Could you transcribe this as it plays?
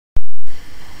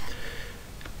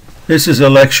This is a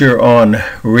lecture on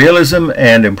Realism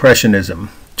and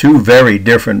Impressionism, two very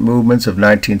different movements of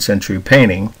 19th century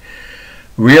painting.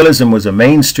 Realism was a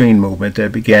mainstream movement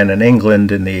that began in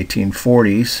England in the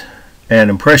 1840s, and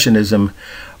Impressionism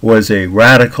was a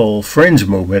radical fringe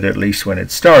movement, at least when it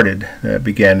started, that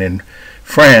began in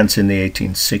France in the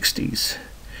 1860s.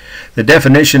 The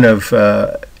definition of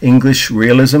English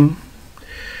realism,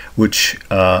 which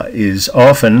is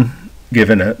often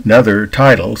given another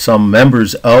title, some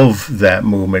members of that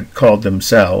movement called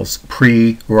themselves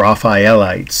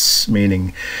pre-Raphaelites,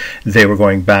 meaning they were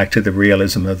going back to the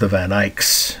realism of the Van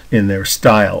Eycks in their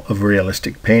style of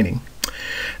realistic painting.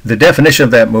 The definition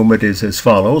of that movement is as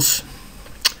follows: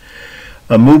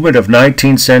 a movement of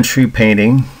 19th century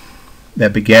painting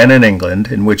that began in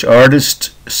England, in which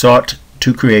artists sought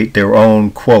to create their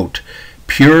own, quote,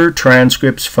 pure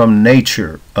transcripts from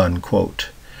nature, unquote.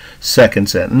 Second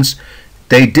sentence,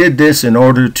 they did this in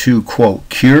order to, quote,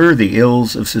 cure the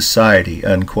ills of society,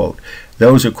 unquote.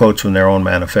 Those are quotes from their own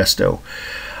manifesto.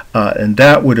 And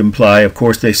that would imply, of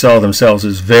course, they saw themselves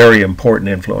as very important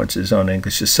influences on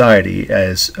English society,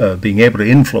 as being able to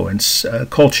influence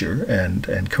culture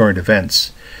and current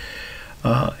events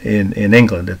in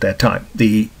England at that time.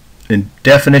 The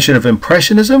definition of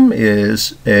Impressionism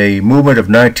is a movement of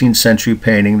 19th century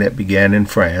painting that began in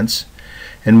France,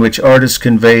 in which artists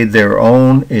conveyed their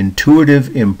own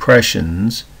intuitive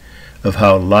impressions of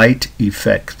how light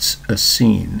affects a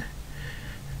scene.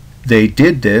 They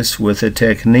did this with a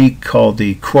technique called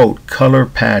the, quote, color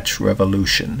patch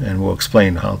revolution, and we'll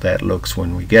explain how that looks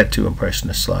when we get to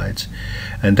Impressionist slides.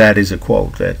 And that is a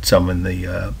quote that some in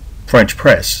the French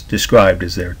press described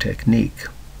as their technique.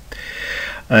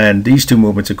 And these two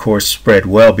movements, of course, spread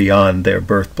well beyond their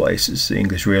birthplaces. The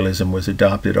English realism was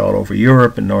adopted all over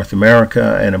Europe and North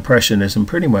America, and Impressionism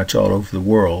pretty much all over the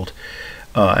world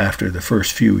after the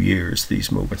first few years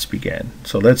these movements began.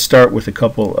 So let's start with a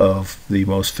couple of the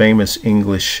most famous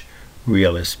English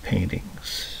realist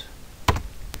paintings.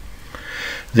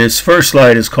 This first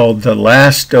slide is called The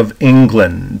Last of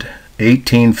England,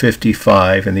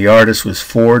 1855, and the artist was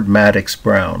Ford Madox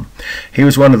Brown. He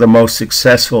was one of the most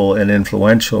successful and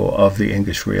influential of the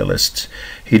English realists.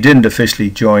 He didn't officially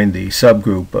join the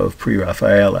subgroup of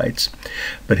pre-Raphaelites,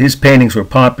 but his paintings were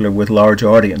popular with large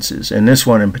audiences, and this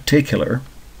one in particular.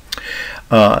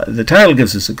 The title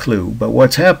gives us a clue, but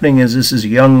what's happening is this is a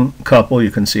young couple. You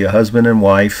can see a husband and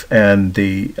wife, and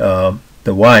the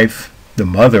wife, the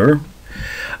mother,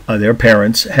 their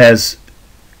parents, has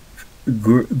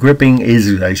gripping in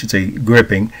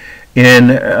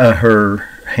her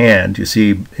hand, you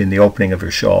see in the opening of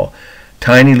her shawl,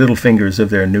 tiny little fingers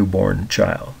of their newborn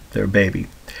child, their baby.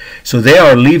 So they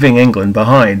are leaving England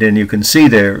behind, and you can see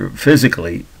they're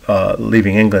physically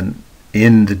leaving England.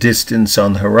 In the distance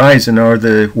on the horizon are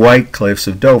the white cliffs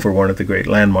of Dover, one of the great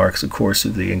landmarks, of course,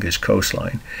 of the English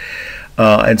coastline.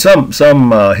 And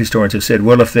some historians have said,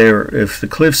 well, if the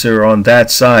cliffs are on that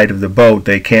side of the boat,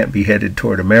 they can't be headed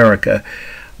toward America.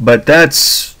 But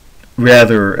that's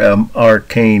rather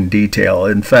arcane detail.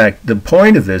 In fact, the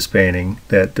point of this painting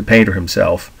that the painter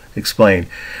himself explained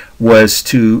was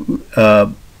to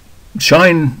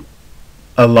shine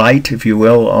a light, if you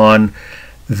will, on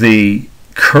the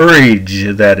courage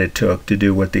that it took to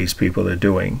do what these people are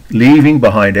doing, leaving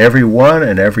behind everyone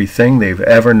and everything they've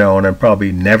ever known and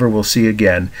probably never will see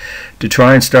again, to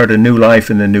try and start a new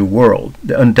life in the new world.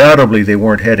 Undoubtedly, they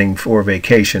weren't heading for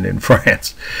vacation in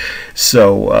France.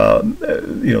 So,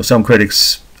 some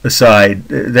critics aside,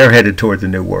 they're headed toward the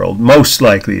new world, most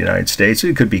likely the United States.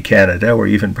 It could be Canada or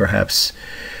even perhaps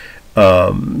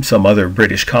some other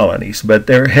British colonies, but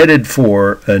they're headed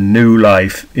for a new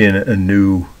life in a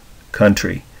new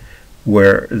country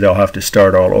where they'll have to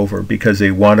start all over because they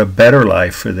want a better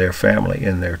life for their family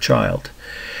and their child.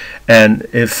 And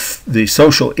if the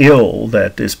social ill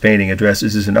that this painting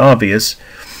addresses isn't obvious,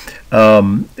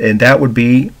 and that would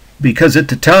be because at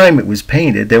the time it was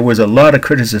painted, there was a lot of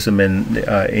criticism in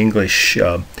English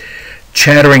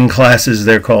chattering classes,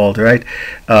 they're called, right?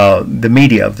 The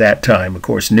media of that time, of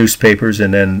course, newspapers,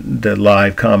 and then the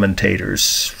live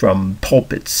commentators from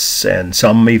pulpits, and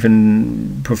some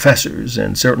even professors,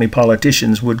 and certainly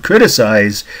politicians would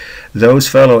criticize those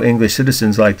fellow English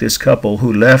citizens like this couple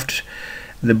who left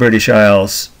the British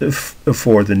Isles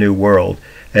for the New World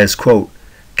as, quote,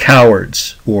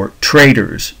 cowards or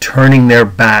traitors, turning their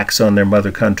backs on their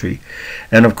mother country.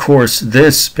 And of course,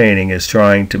 this painting is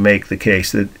trying to make the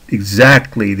case that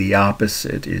exactly the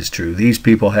opposite is true. These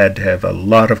people had to have a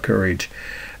lot of courage,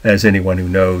 as anyone who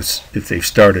knows, if they've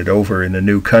started over in a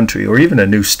new country or even a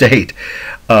new state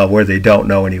where they don't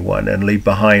know anyone and leave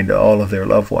behind all of their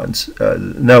loved ones,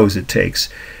 knows it takes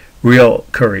real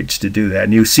courage to do that.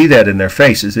 And you see that in their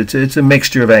faces. It's a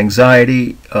mixture of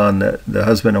anxiety on the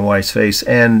husband and wife's face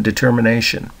and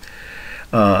determination.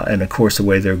 And of course the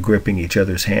way they're gripping each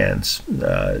other's hands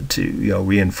to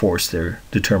reinforce their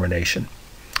determination.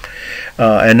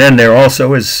 And then there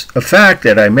also is a fact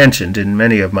that I mentioned in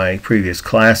many of my previous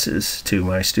classes to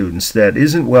my students that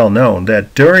isn't well known,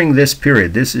 that during this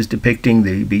period, this is depicting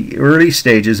the early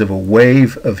stages of a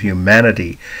wave of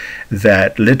humanity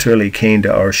that literally came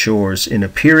to our shores in a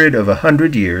period of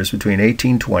 100 years between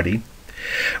 1820,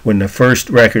 when the first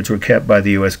records were kept by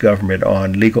the U.S. government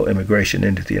on legal immigration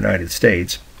into the United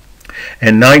States,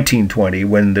 and 1920,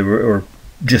 when or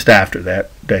just after that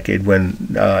decade,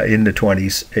 when in the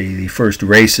 20s, the first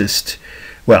racist,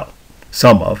 well,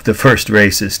 some of the first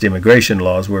racist immigration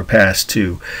laws were passed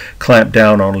to clamp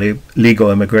down on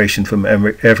legal immigration from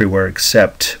everywhere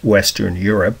except Western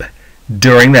Europe.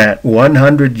 During that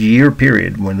 100-year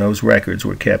period, when those records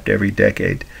were kept every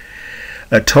decade,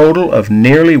 a total of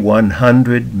nearly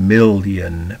 100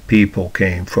 million people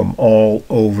came from all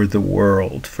over the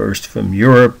world, first from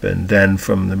Europe and then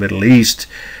from the Middle East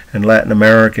and Latin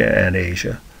America and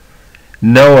Asia.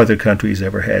 No other country has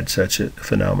ever had such a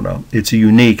phenomenon. It's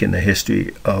unique in the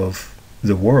history of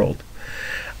the world.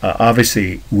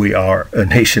 Obviously, we are a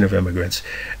nation of immigrants,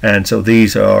 and so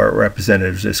these are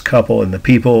representatives, this couple and the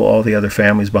people, all the other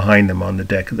families behind them on the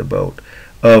deck of the boat,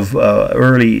 of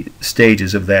early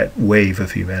stages of that wave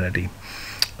of humanity,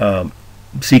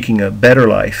 seeking a better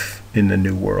life in the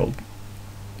new world.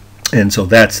 And so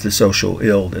that's the social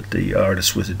ill that the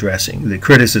artist was addressing, the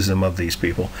criticism of these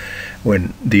people,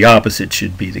 when the opposite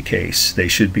should be the case. They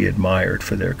should be admired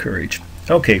for their courage.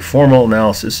 Okay, formal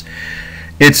analysis.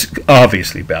 It's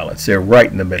obviously balanced. They're right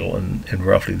in the middle and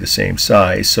roughly the same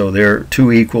size. So they're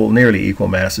two equal, nearly equal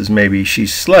masses. Maybe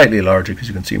she's slightly larger because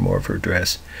you can see more of her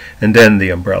dress. And then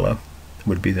the umbrella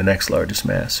would be the next largest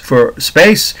mass. For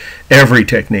space, every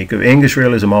technique of English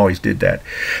realism always did that.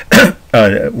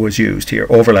 Was used here.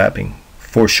 Overlapping,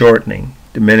 foreshortening,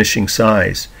 diminishing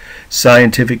size.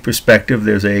 Scientific perspective,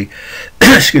 there's a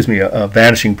a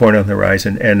vanishing point on the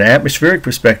horizon, and atmospheric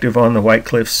perspective on the white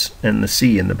cliffs and the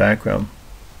sea in the background.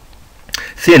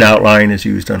 Thin outline is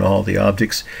used on all the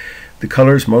objects. The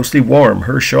color is mostly warm.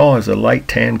 Her shawl has a light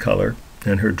tan color,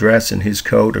 and her dress and his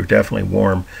coat are definitely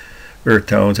warm earth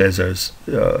tones, as is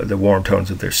the warm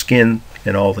tones of their skin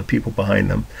and all the people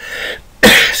behind them.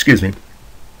 Excuse me.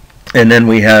 And then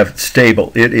we have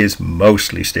stable. It is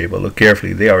mostly stable. Look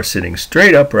carefully. They are sitting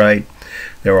straight upright.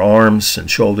 Their arms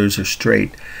and shoulders are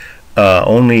straight.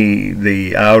 Only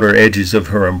the outer edges of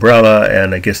her umbrella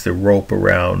and I guess the rope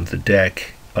around the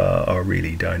deck are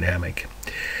really dynamic.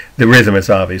 The rhythm is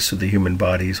obvious with the human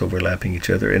bodies overlapping each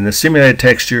other. And the simulated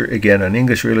texture, again, on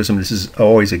English realism, this is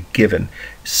always a given.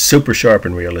 Super sharp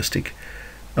and realistic.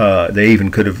 They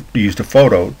even could have used a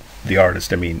photo, the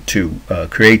artist, I mean, to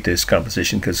create this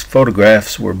composition, because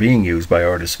photographs were being used by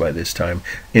artists by this time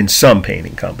in some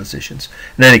painting compositions.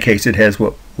 In any case, it has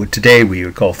what today we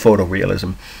would call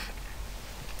photorealism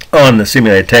on the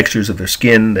simulated textures of their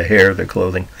skin, the hair, their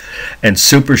clothing, and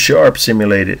super sharp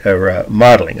simulated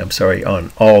modeling,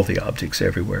 on all the objects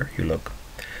everywhere you look.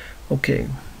 Okay.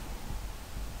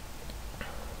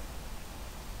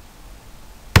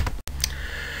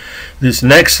 This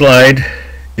next slide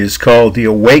is called The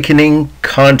Awakening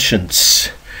Conscience,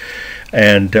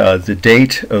 and the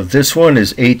date of this one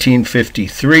is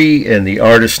 1853, and the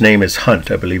artist's name is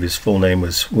Hunt. I believe his full name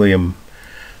was William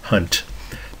Hunt.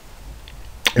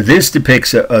 This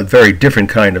depicts a very different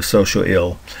kind of social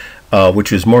ill,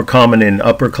 which was more common in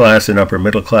upper class and upper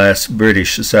middle class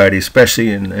British society,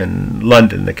 especially in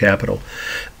London, the capital,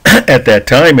 at that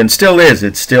time, and still is.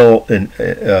 It's still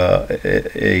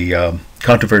a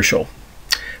controversial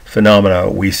phenomena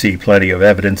we see plenty of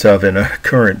evidence of in our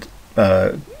current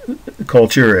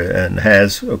culture, and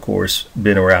has, of course,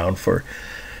 been around for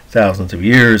thousands of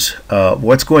years.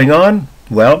 What's going on?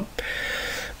 Well,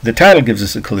 the title gives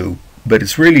us a clue, but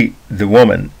it's really the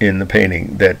woman in the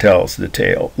painting that tells the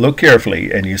tale. Look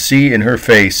carefully, and you see in her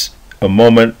face a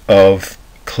moment of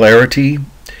clarity,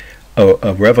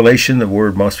 a revelation. The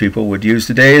word most people would use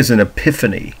today is an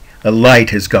epiphany. A light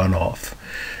has gone off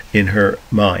in her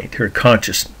mind, her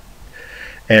consciousness.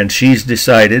 And she's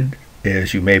decided,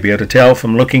 as you may be able to tell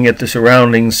from looking at the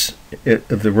surroundings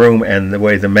of the room and the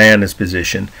way the man is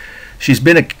positioned, she's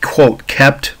been a, quote,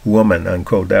 kept woman,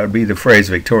 unquote. That would be the phrase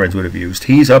Victorians would have used.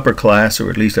 He's upper class, or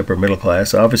at least upper middle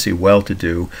class, obviously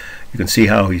well-to-do. You can see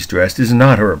how he's dressed. This is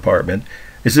not her apartment.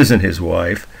 This isn't his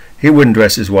wife. He wouldn't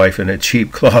dress his wife in a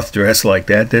cheap cloth dress like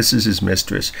that. This is his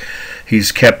mistress.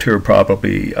 He's kept her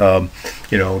probably,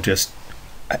 just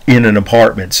in an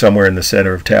apartment somewhere in the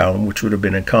center of town, which would have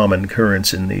been a common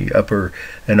occurrence in the upper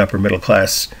and upper middle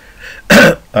class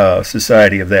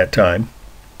society of that time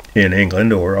in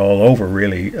England, or all over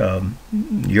really,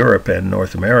 Europe and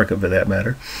North America for that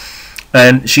matter.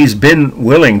 And she's been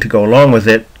willing to go along with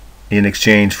it in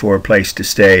exchange for a place to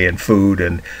stay and food,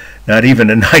 and not even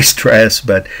a nice dress,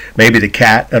 but maybe the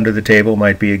cat under the table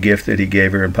might be a gift that he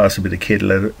gave her, and possibly the kid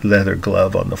leather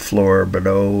glove on the floor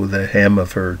below the hem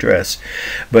of her dress.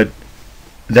 But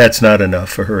that's not enough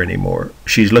for her anymore.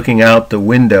 She's looking out the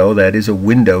window. That is a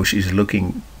window. She's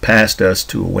looking past us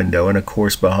to a window, and of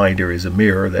course behind her is a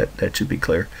mirror, that should be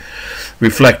clear,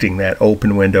 reflecting that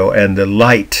open window and the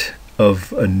light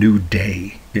of a new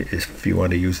day, if you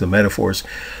want to use the metaphors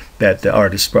that the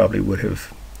artist probably would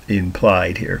have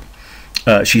implied here.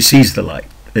 She sees the light,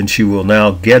 and she will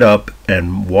now get up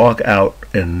and walk out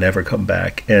and never come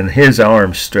back. And his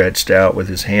arms stretched out with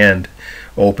his hand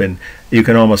open. You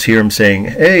can almost hear him saying,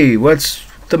 "Hey, what's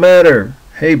the matter?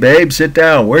 Hey, babe, sit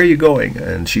down. Where are you going?"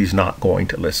 And she's not going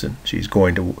to listen. She's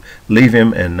going to leave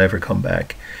him and never come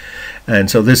back. And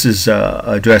so this is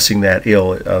addressing that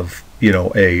ill of, you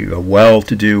know, a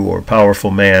well-to-do or powerful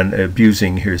man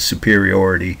abusing his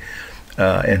superiority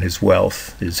and his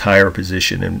wealth, his higher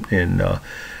position in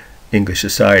English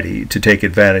society, to take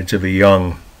advantage of a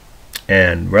young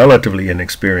and relatively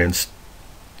inexperienced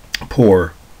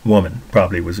poor woman.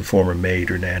 Probably was a former maid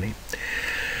or nanny.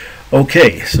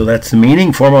 Okay, so that's the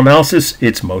meaning. Formal analysis,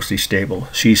 it's mostly stable.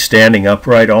 She's standing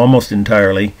upright almost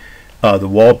entirely. The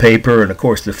wallpaper and, of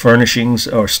course, the furnishings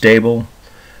are stable.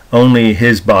 Only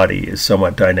his body is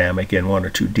somewhat dynamic in one or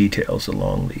two details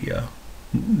along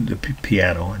the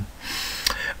piano,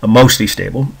 and mostly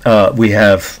stable. We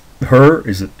have her,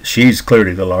 she's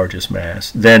clearly the largest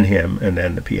mass, then him, and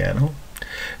then the piano.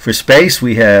 For space,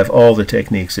 we have all the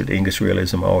techniques that English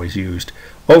realism always used: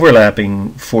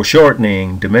 overlapping,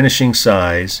 foreshortening, diminishing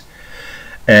size,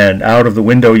 and out of the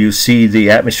window you see the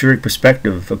atmospheric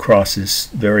perspective across this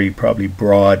very probably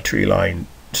broad tree-lined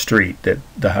street that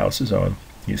the house is on.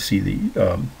 You see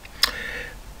the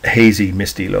hazy,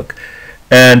 misty look.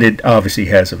 And it obviously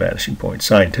has a vanishing point,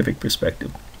 scientific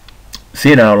perspective.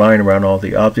 Thin outline around all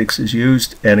the objects is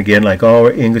used, and again, like all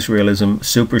English realism,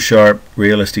 super sharp,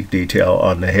 realistic detail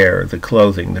on the hair, the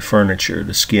clothing, the furniture,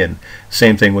 the skin.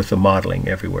 Same thing with the modeling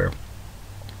everywhere.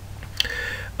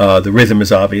 The rhythm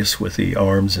is obvious with the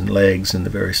arms and legs and the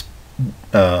various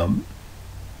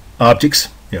objects,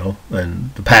 you know,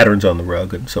 and the patterns on the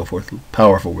rug and so forth.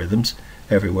 Powerful rhythms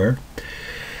everywhere.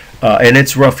 And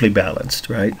it's roughly balanced,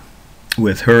 right?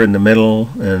 With her in the middle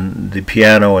and the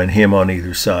piano and him on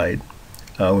either side.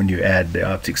 When you add the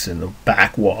objects in the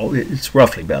back wall, it's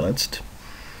roughly balanced.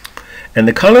 And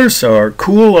the colors are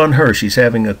cool on her. She's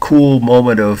having a cool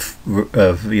moment of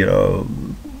you know,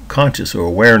 conscious or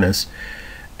awareness.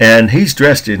 And he's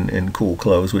dressed in cool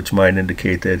clothes, which might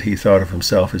indicate that he thought of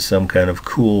himself as some kind of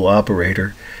cool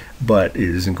operator, but it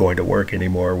isn't going to work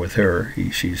anymore with her.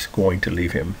 She's going to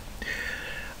leave him.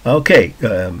 Okay,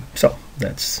 so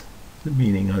that's the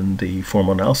meaning on the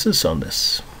formal analysis on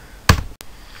this.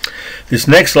 This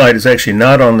next slide is actually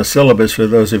not on the syllabus for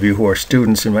those of you who are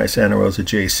students in my Santa Rosa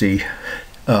JC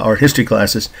art history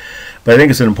classes, but I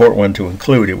think it's an important one to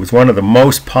include. It was one of the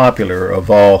most popular of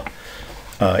all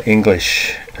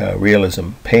English realism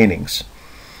paintings.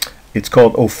 It's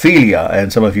called Ophelia,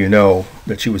 and some of you know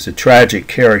that she was a tragic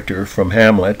character from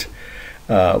Hamlet.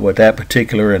 With that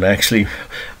particular, and actually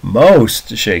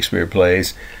most Shakespeare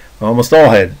plays, almost all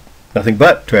had nothing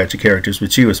but tragic characters,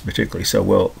 but she was particularly so.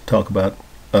 We'll talk about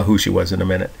who she was in a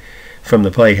minute. From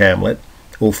the play Hamlet,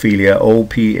 Ophelia,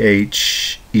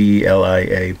 O-P-H-E-L-I-A,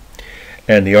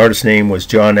 and the artist's name was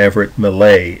John Everett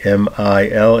Millais,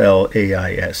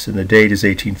 M-I-L-L-A-I-S, and the date is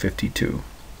 1852.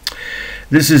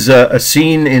 This is a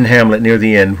scene in Hamlet near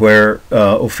the end where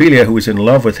Ophelia, who was in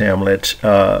love with Hamlet,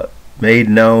 made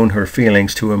known her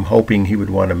feelings to him, hoping he would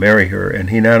want to marry her. And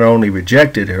he not only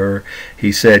rejected her,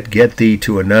 he said, "Get thee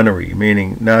to a nunnery,"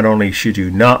 meaning not only should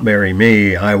you not marry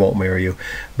me, I won't marry you,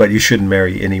 but you shouldn't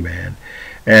marry any man.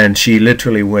 And she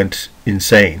literally went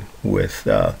insane with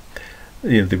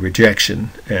you know, the rejection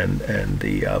and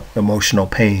the emotional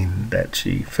pain that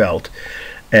she felt.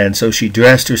 And so she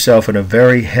dressed herself in a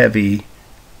very heavy,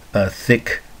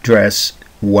 thick dress.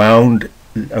 Wound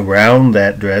around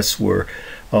that dress were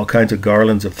all kinds of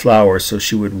garlands of flowers, so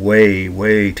she would weigh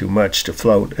way too much to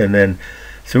float, and then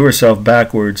threw herself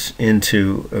backwards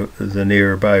into the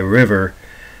nearby river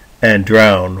and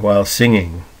drowned while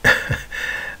singing.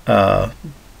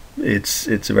 It's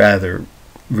a rather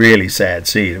really sad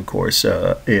scene, of course,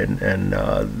 in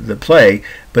the play.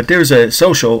 But there's a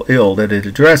social ill that it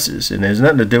addresses, and it has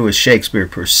nothing to do with Shakespeare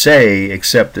per se,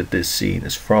 except that this scene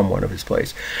is from one of his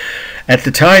plays. At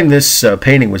the time this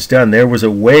painting was done, there was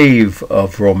a wave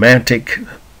of romantic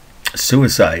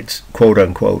suicides, quote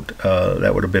unquote.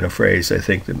 That would have been a phrase I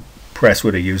think the press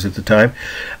would have used at the time,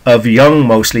 of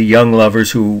mostly young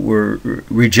lovers who were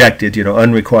rejected,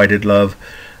 unrequited love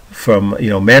from,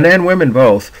 men and women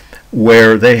both,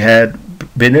 where they had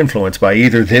been influenced by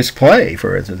either this play,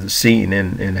 for instance, the scene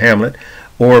in Hamlet,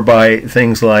 or by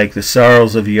things like The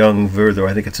Sorrows of Young Werther,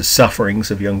 I think it's The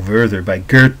Sufferings of Young Werther by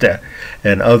Goethe,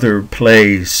 and other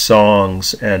plays,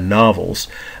 songs, and novels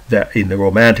that in the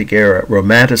Romantic era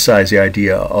romanticize the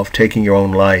idea of taking your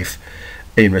own life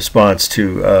in response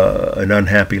to an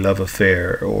unhappy love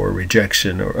affair or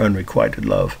rejection or unrequited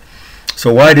love.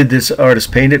 So why did this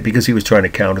artist paint it? Because he was trying to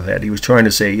counter that. He was trying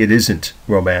to say it isn't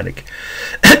romantic.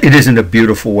 It isn't a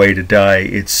beautiful way to die.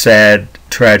 It's sad,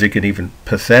 tragic, and even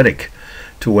pathetic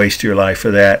to waste your life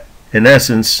for that. In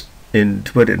essence, to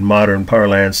put it in modern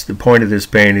parlance, the point of this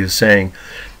painting is saying,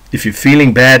 if you're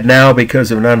feeling bad now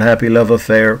because of an unhappy love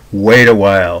affair, wait a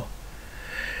while.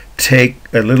 Take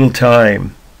a little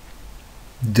time.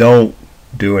 Don't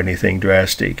do anything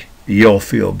drastic. You'll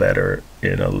feel better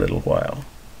in a little while.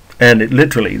 And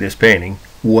literally, this painting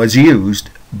was used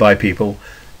by people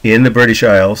in the British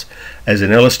Isles as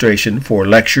an illustration for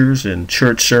lectures and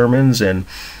church sermons, and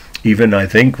even, I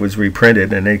think, was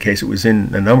reprinted. In any case, it was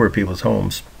in a number of people's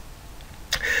homes,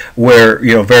 where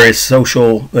various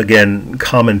social, again,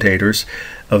 commentators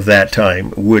of that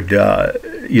time would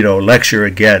lecture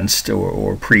against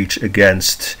or preach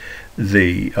against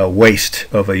the waste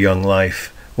of a young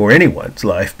life or anyone's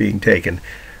life being taken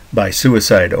by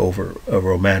suicide over a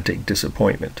romantic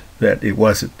disappointment, that it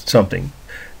wasn't something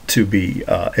to be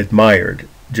admired,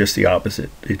 just the opposite.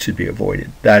 It should be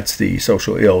avoided. That's the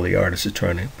social ill the artist is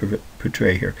trying to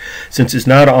portray here. Since it's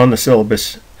not on the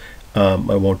syllabus, I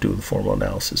won't do the formal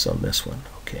analysis on this one.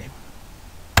 Okay.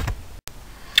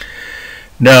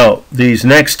 Now, these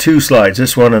next two slides,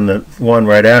 this one and the one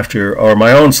right after, are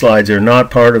my own slides. They're not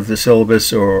part of the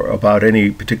syllabus or about any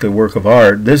particular work of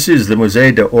art. This is the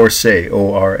Musée d'Orsay,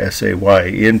 O-R-S-A-Y,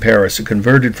 in Paris,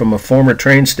 converted from a former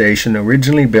train station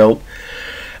originally built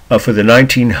for the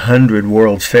 1900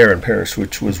 World's Fair in Paris,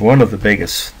 which was one of the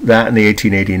biggest. That and the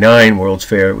 1889 World's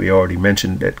Fair we already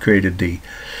mentioned that created the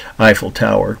Eiffel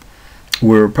Tower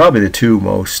were probably the two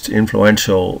most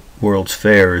influential World's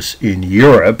Fairs in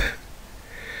Europe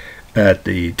at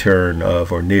the turn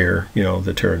of, or near,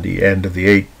 the end of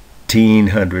the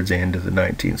 1800s, end of the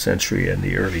 19th century, and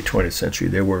the early 20th century.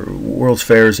 There were World's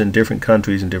Fairs in different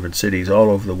countries and different cities all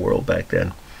over the world back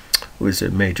then. It was a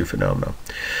major phenomenon.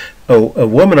 Oh, a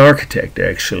woman architect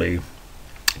actually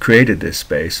created this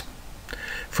space,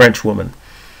 French woman.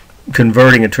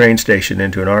 Converting a train station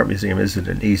into an art museum isn't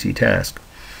an easy task,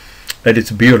 but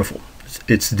it's beautiful.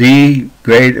 It's the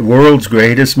world's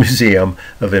greatest museum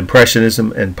of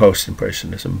Impressionism and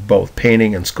Post-Impressionism, both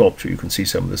painting and sculpture. You can see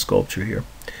some of the sculpture here.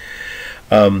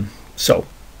 So,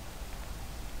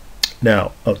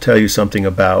 now I'll tell you something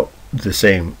about the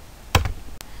same.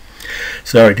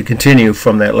 Sorry, to continue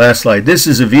from that last slide. This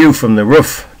is a view from the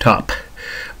rooftop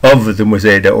of the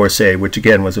Musée d'Orsay, which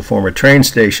again was a former train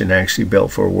station actually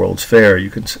built for a World's Fair. You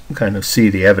can kind of see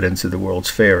the evidence of the World's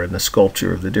Fair and the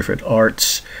sculpture of the different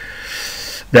arts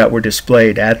that were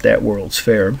displayed at that World's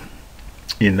Fair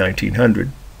in 1900.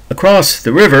 Across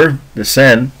the river, the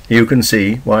Seine, you can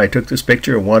see why I took this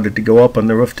picture and wanted to go up on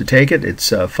the roof to take it. It's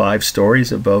 5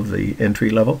 stories above the entry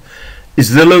level.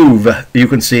 Is the Louvre. You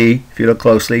can see, if you look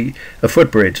closely, a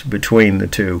footbridge between the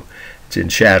two. It's in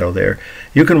shadow there.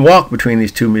 You can walk between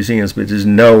these two museums, but there's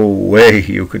no way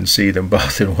you can see them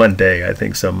both in one day. I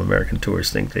think some American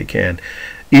tourists think they can.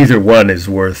 Either one is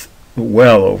worth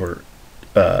well over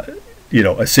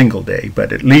a single day,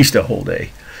 but at least a whole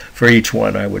day. For each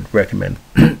one, I would recommend.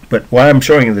 But why I'm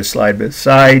showing you this slide,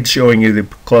 besides showing you the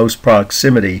close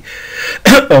proximity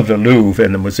of the Louvre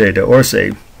and the Musée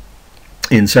d'Orsay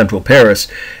in central Paris,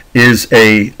 is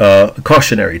a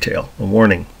cautionary tale, a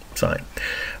warning sign.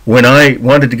 When I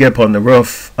wanted to get up on the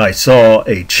roof, I saw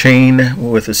a chain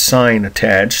with a sign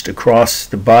attached across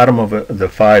the bottom of the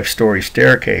 5-story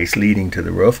staircase leading to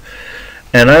the roof.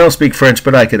 And I don't speak French,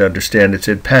 but I could understand. It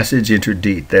said passage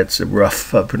interdit. That's a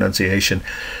rough pronunciation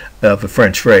of a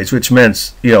French phrase, which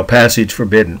meant, passage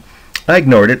forbidden. I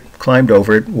ignored it, climbed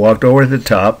over it, walked over to the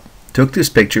top, took this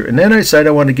picture, and then I decided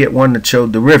I wanted to get one that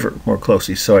showed the river more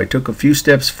closely. So I took a few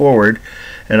steps forward,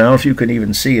 and I don't know if you can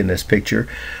even see in this picture,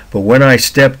 but when I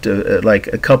stepped like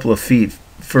a couple of feet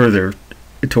further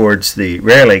towards the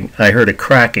railing, I heard a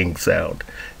cracking sound.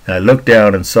 I looked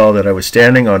down and saw that I was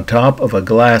standing on top of a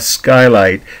glass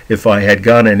skylight. If I had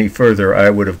gone any further, I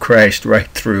would have crashed right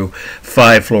through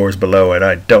 5 floors below, and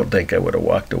I don't think I would have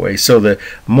walked away. So the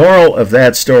moral of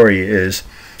that story is,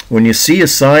 when you see a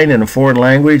sign in a foreign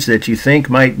language that you think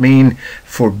might mean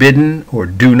forbidden or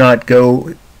do not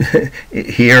go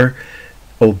here,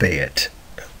 obey it.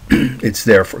 It's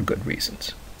there for good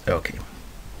reasons. Okay.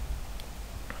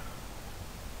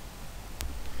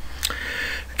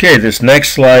 Okay, this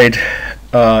next slide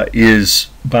is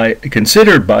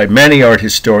considered by many art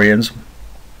historians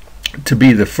to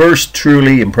be the first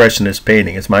truly Impressionist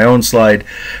painting. It's my own slide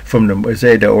from the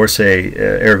Musée d'Orsay,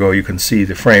 ergo you can see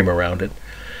the frame around it.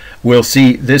 We'll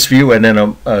see this view and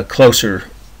then a closer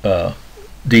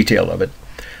detail of it.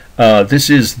 This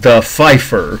is The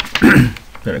Pfeiffer,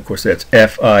 and of course that's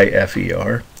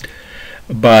F-I-F-E-R,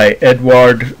 by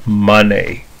Edouard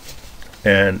Manet.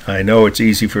 And I know it's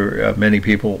easy for many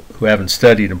people who haven't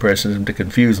studied Impressionism to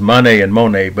confuse Manet and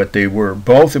Monet, but they were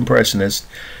both Impressionists,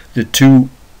 the two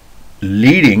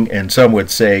leading, and some would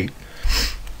say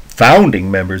founding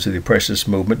members of the Impressionist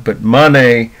movement. But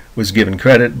Manet was given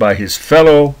credit by his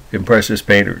fellow Impressionist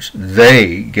painters.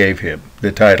 They gave him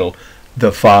the title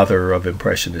the father of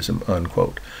Impressionism,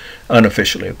 unquote.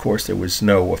 Unofficially, of course, there was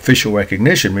no official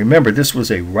recognition. Remember, this was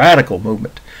a radical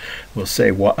movement. We'll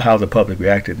say how the public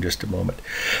reacted in just a moment.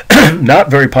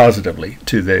 Not very positively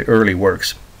to the early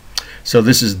works. So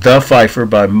this is The Pfeiffer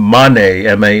by Manet,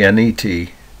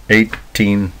 M-A-N-E-T,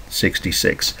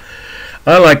 1866.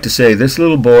 I like to say this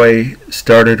little boy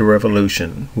started a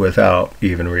revolution without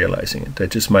even realizing it.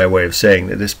 That's just my way of saying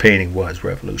that this painting was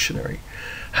revolutionary.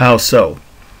 How so?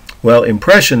 Well,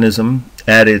 Impressionism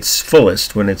at its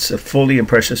fullest, when it's a fully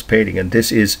Impressionist painting, and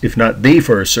this is, if not the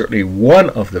first, certainly one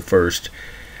of the first,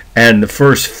 and the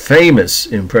first famous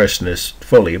Impressionist,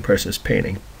 fully Impressionist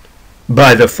painting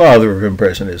by the father of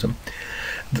Impressionism.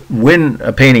 When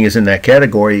a painting is in that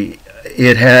category,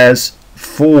 it has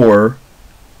 4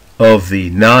 of the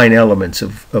 9 elements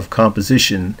of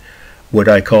composition, what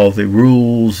I call the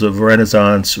rules of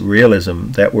Renaissance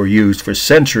realism that were used for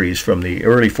centuries from the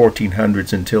early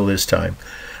 1400s until this time,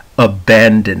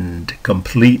 abandoned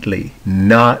completely,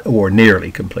 not, or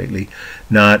nearly completely,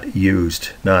 not used,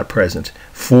 not present.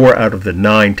 4 out of the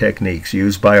 9 techniques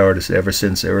used by artists ever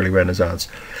since the early Renaissance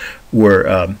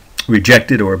were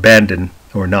rejected or abandoned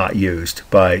or not used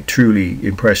by truly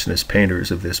Impressionist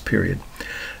painters of this period.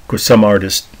 Of course, some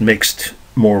artists mixed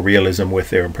more realism with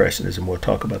their Impressionism. We'll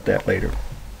talk about that later.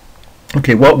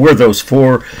 Okay, what were those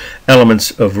 4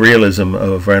 elements of realism,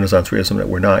 of Renaissance realism, that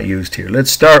were not used here? Let's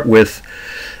start with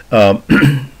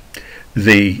the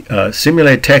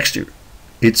simulate texture.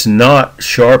 It's not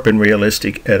sharp and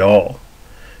realistic at all.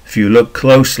 If you look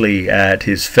closely at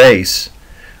his face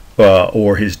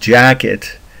or his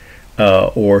jacket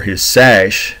or his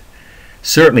sash,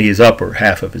 certainly his upper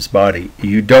half of his body,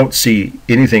 you don't see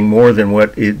anything more than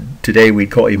what today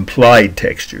we'd call implied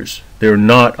textures. They're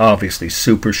not obviously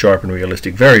super sharp and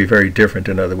realistic, very, very different,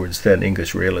 in other words, than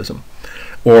English realism,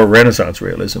 or Renaissance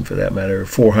realism for that matter,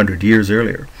 400 years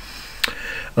earlier.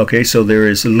 Okay, so there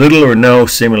is little or no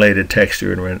simulated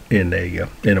texture in an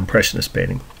Impressionist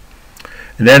painting.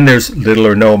 And then there's little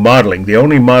or no modeling. The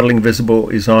only modeling visible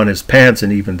is on his pants,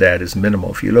 and even that is minimal.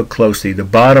 If you look closely, the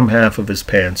bottom half of his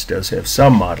pants does have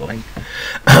some modeling,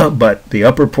 but the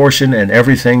upper portion and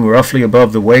everything roughly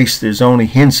above the waist, there's only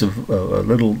hints of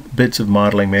little bits of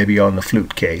modeling, maybe on the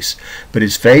flute case. But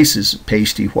his face is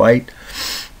pasty white.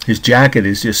 His jacket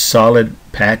is just solid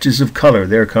patches of color.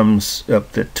 There comes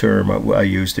up the term I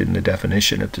used in the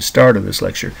definition at the start of this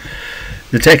lecture.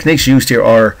 The techniques used here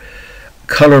are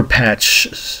color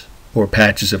patches, or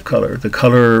patches of color. The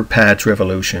color patch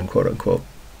revolution, quote unquote,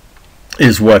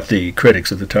 is what the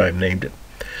critics of the time named it.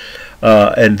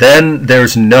 And then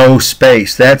there's no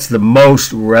space. That's the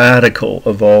most radical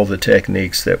of all the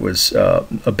techniques that was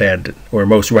abandoned, or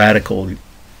most radical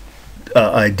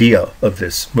idea of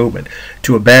this movement,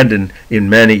 to abandon in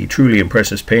many truly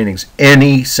Impressionist paintings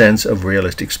any sense of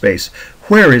realistic space.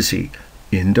 Where is he?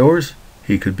 Indoors?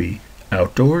 He could be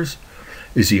outdoors.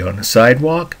 Is he on a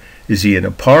sidewalk? Is he in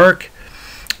a park?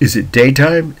 Is it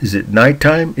daytime? Is it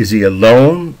nighttime? Is he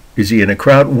alone? Is he in a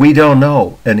crowd? We don't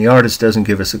know, and the artist doesn't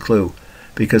give us a clue,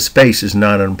 because space is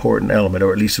not an important element,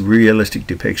 or at least a realistic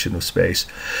depiction of space.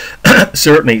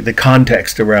 Certainly the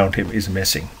context around him is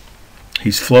missing.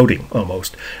 He's floating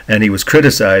almost, and he was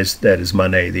criticized, that is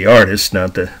Manet, the artist,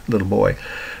 not the little boy,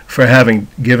 for having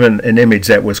given an image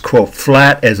that was, quote,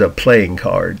 flat as a playing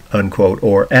card, unquote,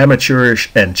 or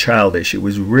amateurish and childish. It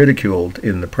was ridiculed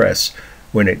in the press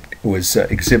when it was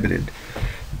exhibited.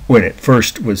 when it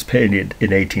first was painted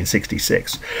in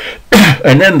 1866.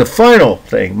 And then the final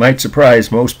thing might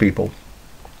surprise most people.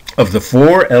 Of the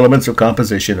 4 elements of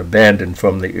composition abandoned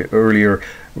from the earlier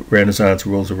Renaissance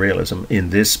rules of realism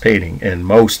in this painting and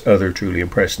most other truly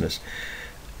Impressionists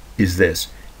is this: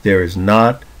 there is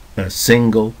not a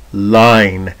single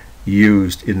line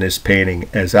used in this painting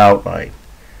as outline.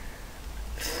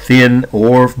 Thin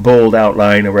or bold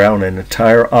outline around an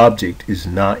entire object is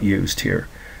not used here.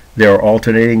 There are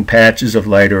alternating patches of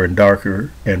lighter and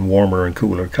darker and warmer and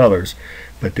cooler colors,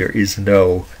 but there is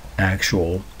no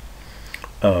actual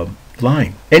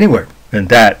line anywhere. And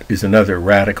that is another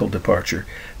radical departure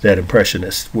that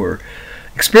Impressionists were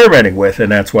experimenting with,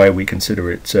 and that's why we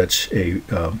consider it such a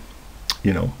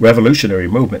revolutionary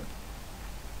movement.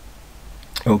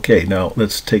 Okay, now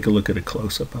let's take a look at a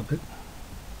close-up of it.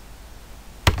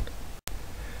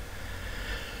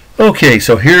 Okay,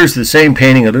 so here's the same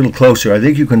painting a little closer. I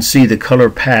think you can see the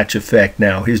color patch effect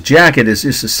now. His jacket is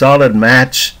just a solid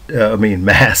mass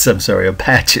of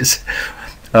patches,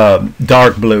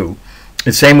 dark blue.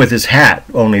 The same with his hat,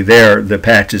 only there the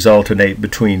patches alternate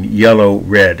between yellow,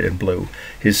 red, and blue.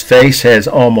 His face has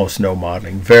almost no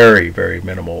modeling, very, very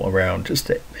minimal around just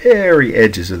the very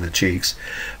edges of the cheeks.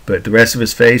 But the rest of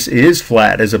his face is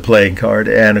flat as a playing card,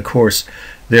 and of course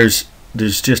there's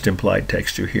just implied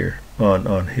texture here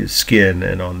on his skin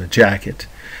and on the jacket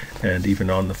and even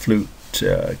on the flute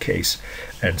case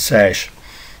and sash.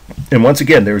 And once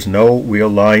again, there's no real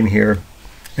line here,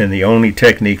 and the only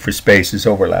technique for space is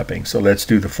overlapping. So let's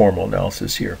do the formal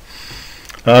analysis here.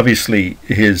 Obviously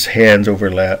his hands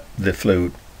overlap the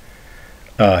flute,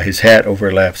 his hat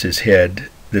overlaps his head,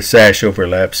 the sash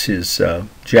overlaps his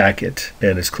jacket,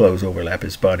 and his clothes overlap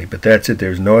his body. But that's it.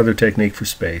 There's no other technique for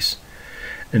space,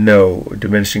 and no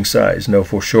diminishing size, no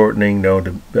foreshortening, no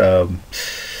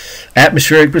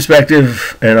atmospheric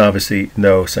perspective, and obviously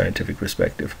no scientific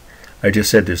perspective. I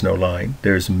just said there's no line.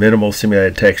 There's minimal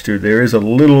simulated texture. There is a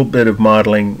little bit of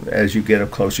modeling. As you get up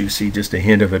closer, you see just a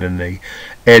hint of it in the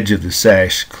edge of the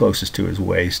sash closest to his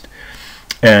waist,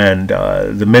 and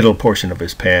the middle portion of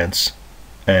his pants.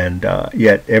 And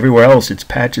yet everywhere else it's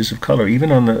patches of color.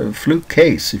 Even on the flute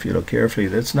case, if you look carefully,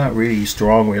 that's not really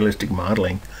strong realistic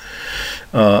modeling.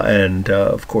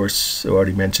 Of course, I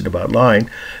already mentioned about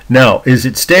line. Now, is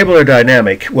it stable or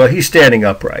dynamic? Well, he's standing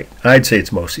upright. I'd say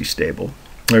it's mostly stable.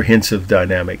 There are hints of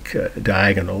dynamic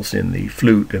diagonals in the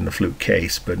flute and the flute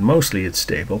case, but mostly it's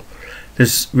stable.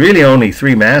 There's really only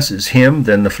 3 masses: him,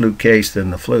 then the flute case,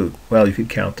 then the flute. Well, you could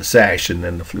count the sash and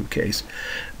then the flute case.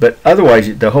 But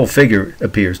otherwise, the whole figure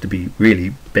appears to be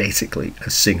really basically a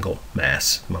single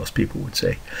mass, most people would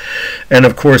say. And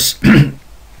of course,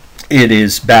 it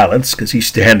is balanced because he's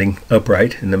standing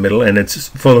upright in the middle, and it's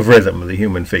full of rhythm. The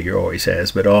human figure always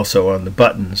has, but also on the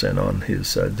buttons and on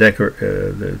his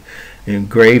the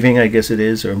engraving, I guess it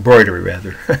is, or embroidery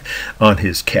rather, on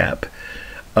his cap.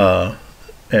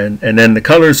 And then the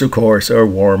colors, of course, are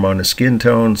warm on his skin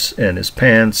tones, and his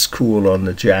pants, cool on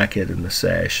the jacket and the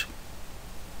sash.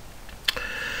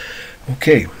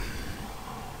 Okay.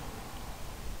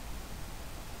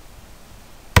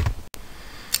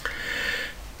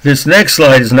 This next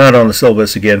slide is not on the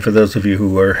syllabus again for those of you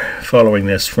who are following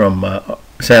this from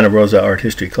Santa Rosa art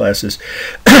history classes,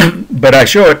 but I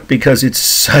show it because it's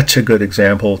such a good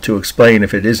example to explain,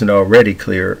 if it isn't already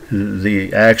clear,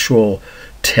 the actual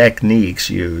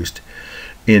techniques used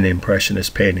in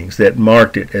Impressionist paintings that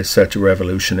marked it as such a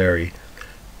revolutionary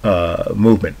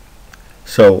movement.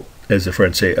 So, as the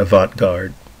French say,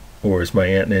 avant-garde, or as my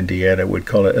aunt in Indiana would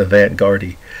call it,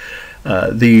 avant-garde.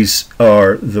 These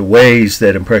are the ways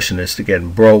that Impressionists,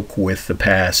 again, broke with the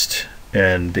past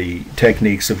and the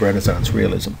techniques of Renaissance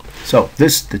realism. So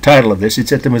the title of this,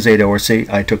 it's at the Musée d'Orsay.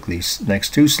 I took these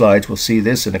next 2 slides. We'll see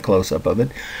this in a close-up of it.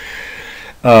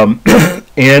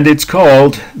 And it's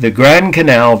called The Grand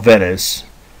Canal, Venice,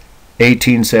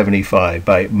 1875,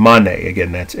 by Manet.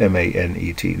 Again, that's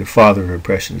M-A-N-E-T, the father of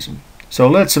Impressionism. So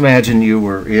let's imagine you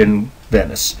were in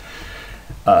Venice.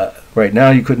 Right now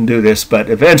you couldn't do this, but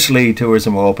eventually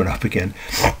tourism will open up again.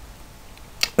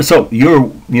 So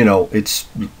it's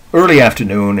early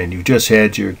afternoon, and you just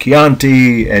had your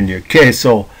Chianti and your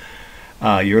queso,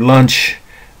 your lunch,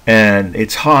 and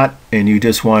it's hot, and you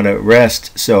just want to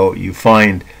rest. So you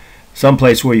find some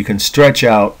place where you can stretch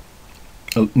out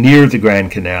near the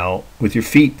Grand Canal with your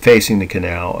feet facing the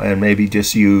canal, and maybe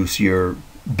just use your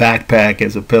backpack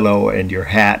as a pillow and your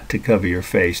hat to cover your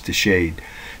face to shade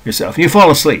yourself. You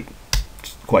fall asleep.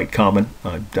 It's quite common.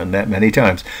 I've done that many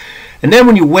times. And then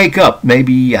when you wake up,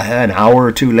 maybe an hour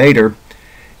or 2 later,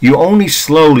 you only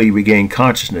slowly regain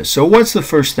consciousness. So what's the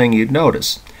first thing you'd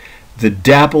notice? the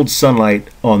dappled sunlight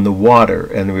on the water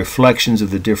and the reflections of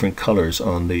the different colors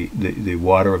on the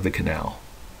water of the canal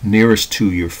nearest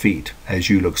to your feet as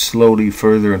you look slowly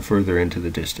further and further into the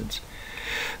distance.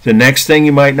 The next thing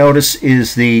you might notice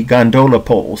is the gondola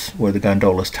poles, where the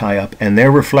gondolas tie up, and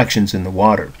their reflections in the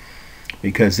water,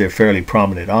 because they're fairly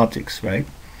prominent objects, right?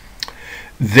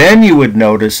 Then you would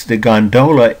notice the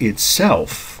gondola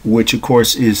itself, which of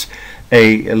course is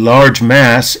a large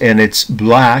mass, and it's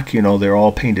black. You know, they're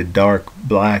all painted dark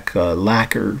black,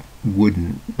 lacquer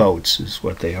wooden boats is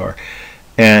what they are.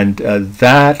 And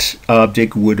that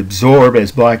object would absorb,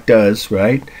 as black does,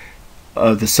 right,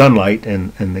 the sunlight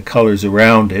and the colors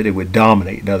around it. It would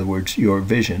dominate, in other words, your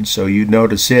vision. So you'd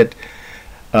notice it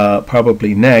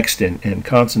probably next and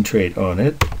concentrate on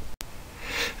it.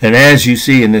 And as you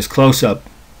see in this close-up,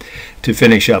 to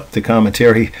finish up the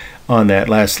commentary on that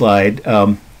last slide,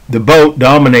 the boat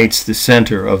dominates the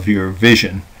center of your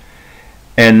vision.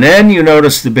 And then you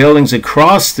notice the buildings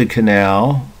across the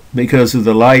canal, because of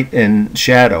the light and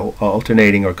shadow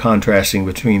alternating or contrasting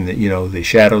between the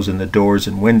shadows in the doors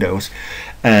and windows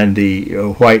and the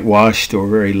whitewashed or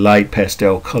very light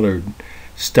pastel colored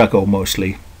stucco,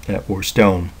 mostly, or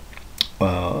stone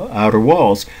outer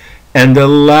walls. And the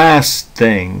last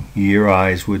thing your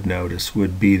eyes would notice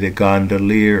would be the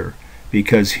gondolier,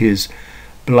 because his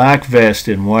black vest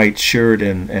and white shirt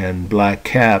and black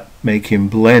cap make him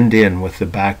blend in with the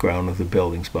background of the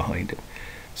buildings behind him.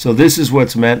 So this is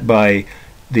what's meant by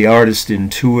the artist's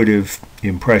intuitive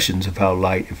impressions of how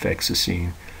light affects a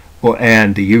scene,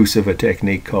 and the use of a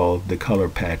technique called the color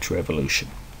patch revolution.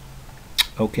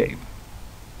 Okay.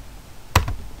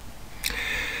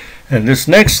 And this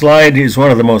next slide is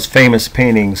one of the most famous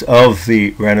paintings of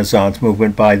the Renaissance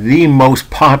movement by the most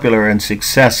popular and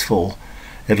successful,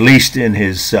 at least in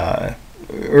his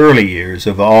early years,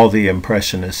 of all the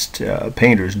Impressionist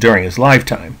painters during his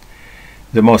lifetime.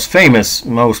 The most famous,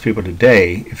 most people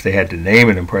today, if they had to name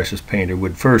an Impressionist painter,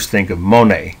 would first think of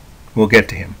Monet. We'll get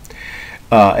to him.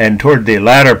 And toward the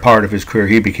latter part of his career,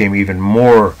 he became even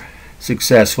more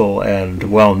successful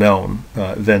and well-known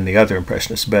than the other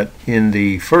Impressionists. But in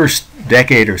the first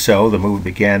decade or so, the movement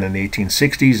began in the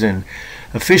 1860s and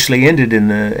officially ended in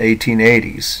the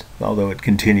 1880s, although it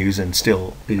continues and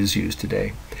still is used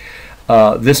today.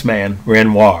 This man,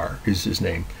 Renoir is his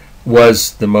name,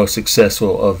 was the most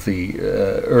successful of the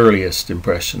earliest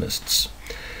Impressionists.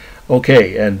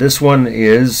 Okay, and this one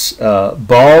is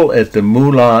Ball at the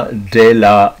Moulin de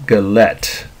la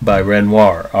Galette by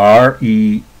Renoir,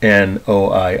 R-E-N-O-I-R.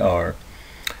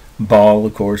 Ball,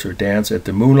 of course, or dance at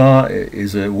the Moulin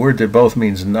is a word that both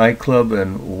means nightclub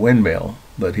and windmill,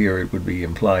 but here it would be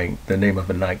implying the name of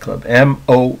a nightclub.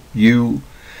 M-O-U-L-I-N,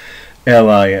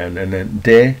 and then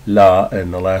de la,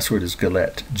 and the last word is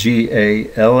Galette,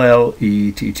 G-A-L-L-E-T-T-E.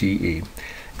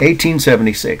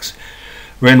 1876.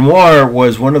 Renoir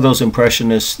was one of those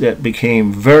Impressionists that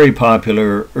became very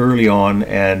popular early on,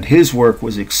 and his work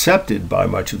was accepted by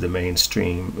much of the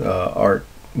mainstream art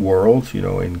world, you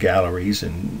know, in galleries,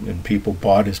 and people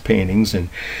bought his paintings and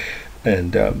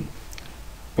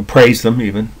praised them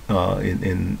even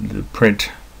in the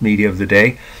print media of the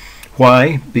day.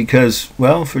 Why? Because,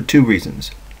 well, for two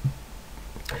reasons.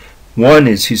 One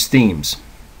is his themes.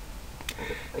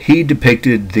 He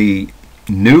depicted the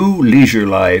new leisure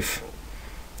life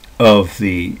of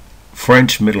the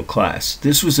French middle class.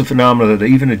 This was a phenomenon that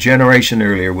even a generation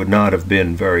earlier would not have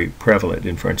been very prevalent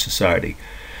in French society.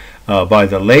 By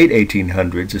the late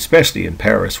 1800s, especially in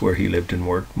Paris, where he lived and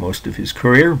worked most of his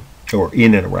career, or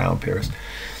in and around Paris,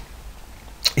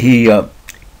 he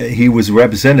was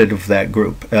representative of that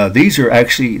group. These are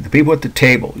actually the people at the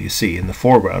table you see in the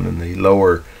foreground in the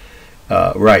lower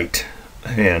right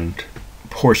hand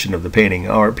portion of the painting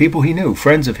are people he knew,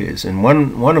 friends of his, and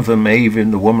one of them,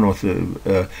 even the woman with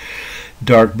the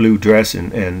dark blue dress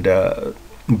and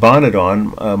bonnet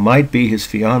on, might be his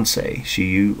fiancée.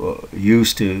 She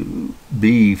used to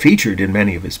be featured in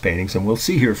many of his paintings, and we'll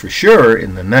see her for sure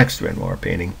in the next Renoir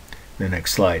painting, the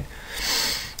next slide.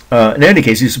 In any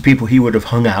case, these are people he would have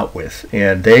hung out with,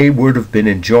 and they would have been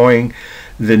enjoying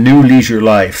the new leisure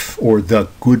life, or the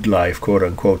good life, quote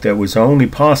unquote, that was only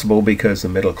possible because the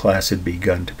middle class had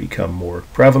begun to become more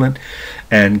prevalent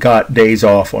and got days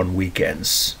off on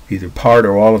weekends, either part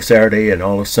or all of Saturday and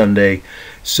all of Sunday,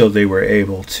 so they were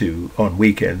able to, on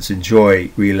weekends,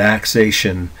 enjoy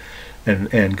relaxation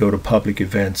and go to public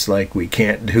events like we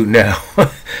can't do now.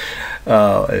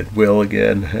 It will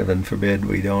again, heaven forbid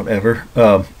we don't ever,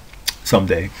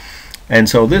 someday. And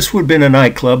so this would have been a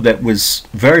nightclub that was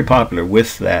very popular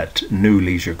with that new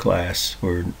leisure class,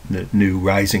 or the new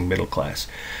rising middle class.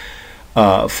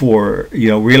 for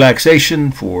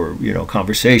relaxation, for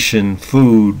conversation,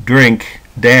 food, drink,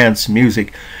 dance,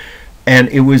 music. And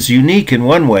it was unique in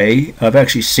one way. I've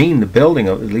actually seen the building,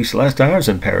 at least the last time I was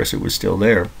in Paris, it was still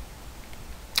there.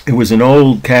 It was an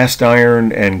old cast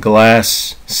iron and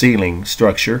glass ceiling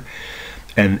structure.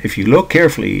 And if you look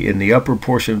carefully in the upper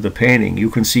portion of the painting, you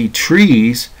can see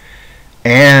trees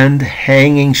and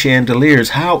hanging chandeliers.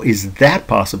 How is that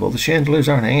possible? The chandeliers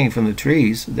aren't hanging from the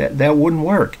trees. That wouldn't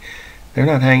work. They're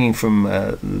not hanging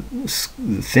from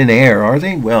thin air, are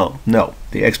they? Well, no.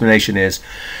 The explanation is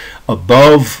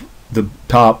above the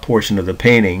top portion of the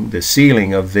painting, the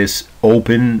ceiling of this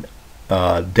open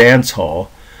dance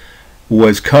hall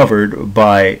was covered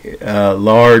by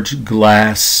large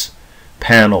glass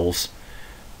panels,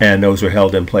 and those were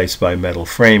held in place by metal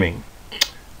framing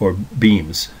or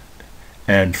beams.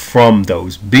 And from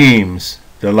those beams,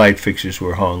 the light fixtures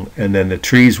were hung, and then the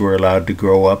trees were allowed to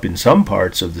grow up in some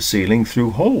parts of the ceiling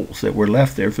through holes that were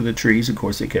left there for the trees. Of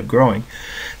course, they kept growing.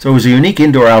 So it was a unique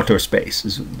indoor-outdoor space,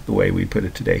 is the way we put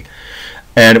it today.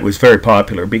 And it was very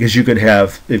popular because you could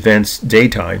have events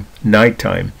daytime,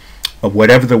 nighttime,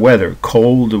 whatever the weather,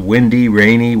 cold, windy,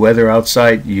 rainy weather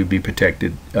outside, you'd be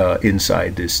protected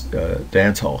inside this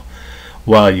dance hall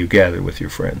while you gather with your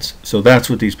friends. So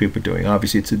that's what these people are doing.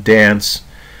 Obviously, it's a dance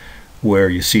where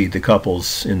you see the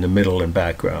couples in the middle and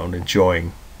background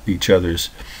enjoying each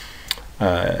other's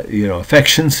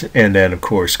affections, and then of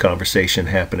course conversation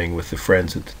happening with the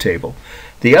friends at the table.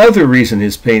 The other reason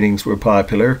his paintings were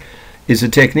popular is a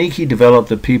technique he developed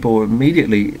that people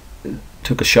immediately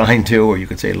took a shine to, or you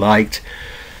could say liked,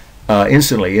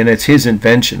 instantly, and it's his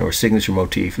invention or signature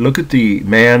motif. Look at the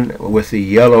man with the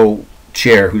yellow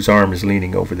chair whose arm is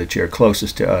leaning over the chair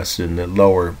closest to us in the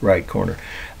lower right corner.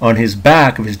 On his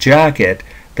back of his jacket,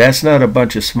 that's not a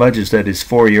bunch of smudges that his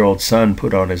 4-year-old son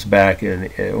put on his back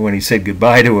when he said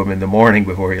goodbye to him in the morning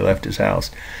before he left his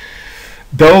house.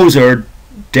 Those are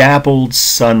dappled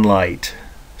sunlight,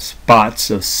 spots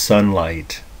of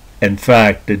sunlight. In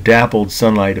fact, the dappled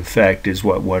sunlight effect is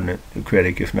what one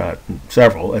critic, if not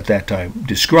several at that time,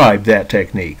 described that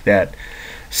technique, that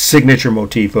signature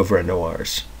motif of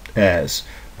Renoir's, as,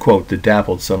 quote, the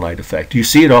dappled sunlight effect. You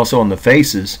see it also on the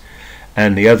faces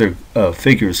and the other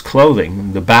figure's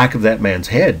clothing, the back of that man's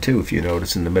head, too, if you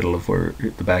notice, in the middle of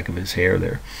the back of his hair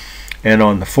there. And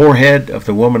on the forehead of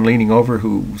the woman leaning over,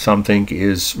 who some think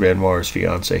is Renoir's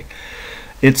fiancée.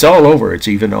 It's all over. It's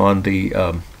even on the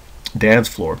dance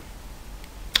floor.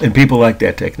 And people like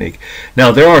that technique.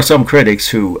 Now, there are some critics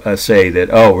who say that,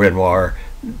 oh, Renoir,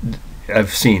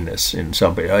 I've seen this in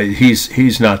somebody.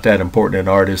 He's not that important an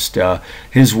artist.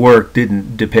 His work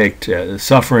didn't depict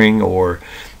suffering or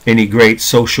any great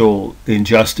social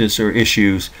injustice or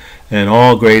issues, and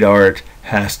all great art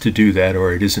has to do that,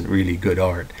 or it isn't really good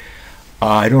art.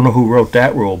 I don't know who wrote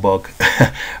that rule book,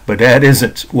 but that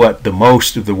isn't what the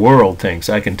most of the world thinks.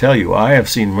 I can tell you, I have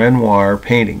seen Renoir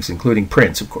paintings, including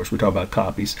prints, of course, we're talking about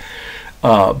copies,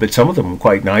 but some of them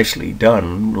quite nicely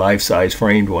done, life-size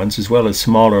framed ones, as well as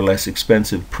smaller, less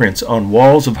expensive prints on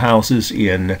walls of houses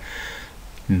in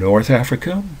North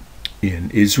Africa,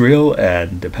 in Israel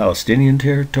and the Palestinian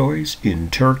territories, in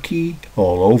Turkey,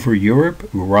 all over Europe,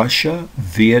 Russia,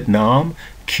 Vietnam,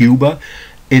 Cuba.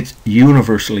 It's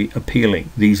universally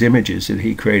appealing, these images that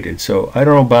he created. So I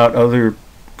don't know about other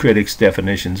critics'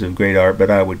 definitions of great art, but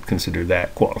I would consider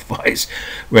that qualifies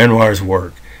Renoir's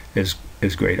work as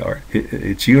great art.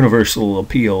 Its universal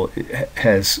appeal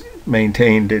has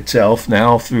maintained itself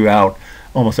now throughout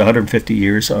almost 150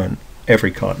 years on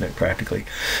every continent practically.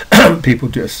 People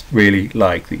just really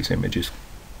like these images.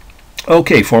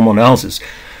 Okay, formal analysis.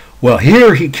 Well,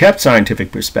 here he kept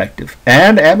scientific perspective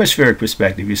and atmospheric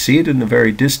perspective. You see it in the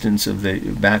very distance of the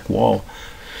back wall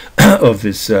of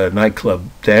this nightclub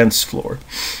dance floor.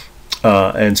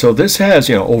 And so this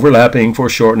has, overlapping,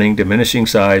 foreshortening, diminishing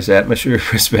size, atmospheric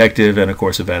perspective, and of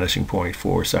course a vanishing point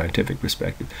for scientific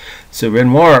perspective. So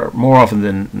Renoir, more often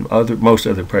than most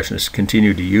other Impressionists,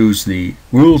 continued to use the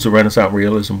rules of Renaissance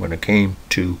realism when it came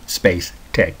to space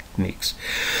techniques.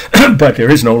 But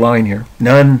there is no line here,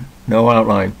 none, no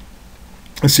outline.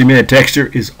 The simulated texture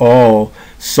is all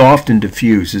soft and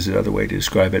diffuse is another way to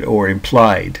describe it, or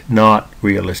implied, not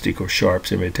realistic or sharp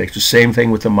simulated texture. Same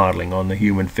thing with the modeling on the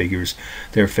human figures,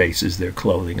 their faces, their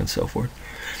clothing, and so forth.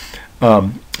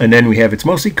 And then we have, it's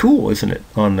mostly cool, isn't it,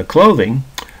 on the clothing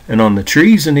and on the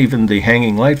trees and even the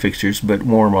hanging light fixtures, but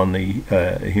warm on the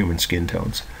human skin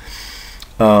tones.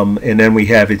 And then we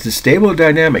have, it's a stable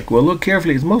dynamic. Well, look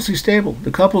carefully, it's mostly stable.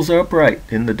 The couples are upright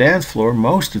in the dance floor,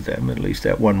 most of them, at least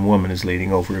that one woman is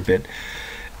leaning over a bit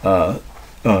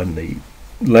on the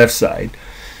left side.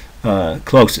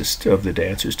 closest of the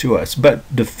dancers to us. But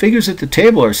the figures at the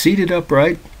table are seated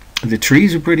upright. The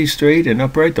trees are pretty straight and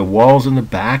upright. The walls in the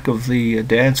back of the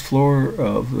dance floor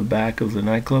of the back of the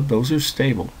nightclub, those are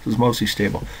stable. This is mostly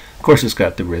stable. Of course, it's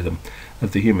got the rhythm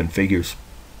of the human figures.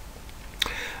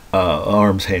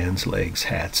 Arms, hands, legs,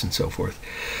 hats, and so forth.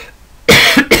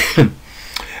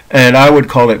 And I would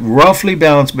call it roughly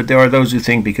balanced, but there are those who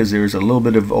think because there's a little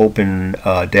bit of open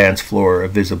dance floor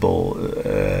visible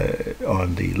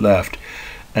on the left,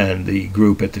 and the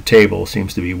group at the table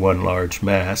seems to be one large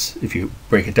mass. If you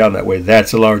break it down that way,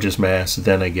 that's the largest mass.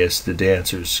 Then I guess the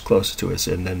dancers closest to us,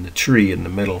 and then the tree in the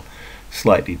middle,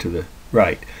 slightly to the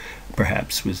right,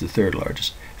 perhaps was the third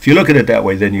largest. If you look at it that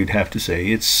way, then you'd have to say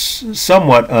it's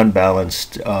somewhat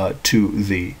unbalanced to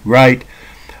the right,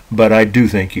 but I do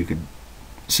think you could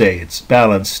say it's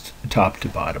balanced top to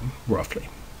bottom, roughly.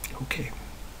 Okay.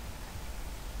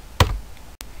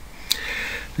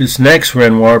 This next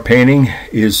Renoir painting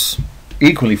is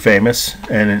equally famous,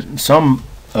 and in some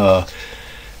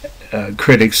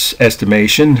critics'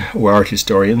 estimation, or art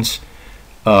historians,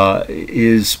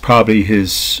 is probably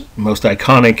his most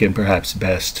iconic and perhaps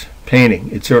best painting.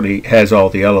 It certainly has all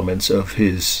the elements of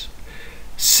his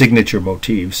signature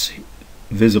motifs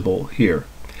visible here.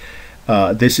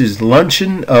 This is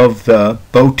Luncheon of the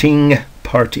Boating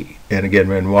Party, and again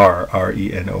Renoir,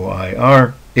 R-E-N-O-I-R,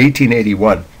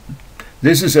 1881.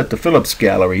 This is at the Phillips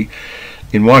Gallery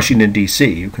in Washington,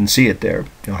 D.C. You can see it there. You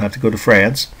don't have to go to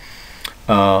France.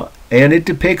 And it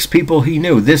depicts people he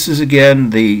knew. This is again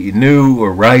the new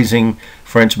or rising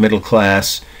French middle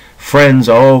class, friends,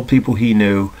 all people he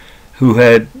knew, who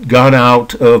had gone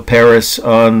out of Paris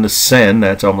on the Seine.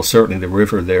 That's almost certainly the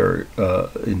river there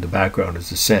in the background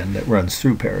is the Seine that runs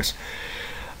through Paris.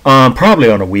 Probably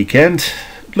on a weekend.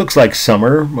 Looks like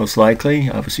summer, most likely,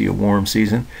 obviously a warm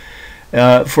season,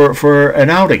 for an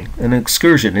outing, an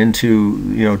excursion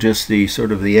into, just the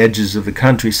sort of the edges of the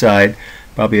countryside,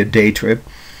 probably a day trip.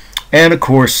 And, of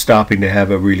course, stopping to have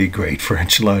a really great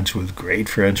French lunch with great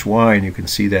French wine. You can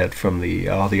see that from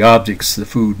all the objects, the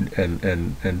food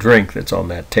and drink that's on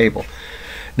that table.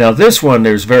 Now, this one,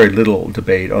 there's very little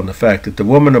debate on the fact that the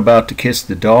woman about to kiss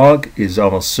the dog is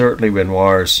almost certainly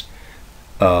Renoir's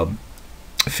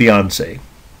fiancée.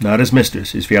 Not his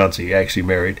mistress, his fiancée, actually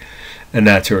married, and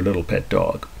that's her little pet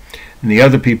dog. And the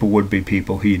other people would be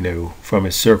people he knew from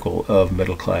his circle of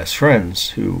middle-class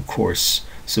friends who, of course,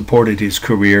 supported his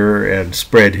career and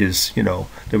spread his,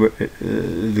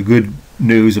 the good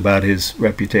news about his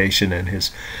reputation and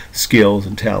his skills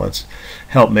and talents,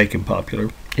 helped make him popular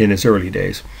in his early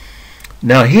days.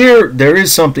 Now here, there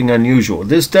is something unusual.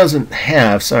 This doesn't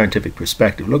have scientific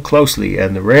perspective. Look closely,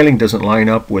 and the railing doesn't line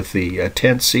up with the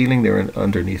tent ceiling. They're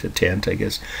underneath a tent, I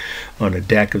guess, on a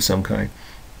deck of some kind.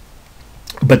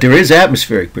 But there is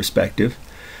atmospheric perspective,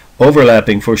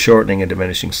 overlapping, foreshortening, and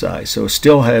diminishing size. So it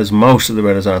still has most of the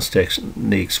Renaissance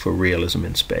techniques for realism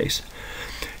in space.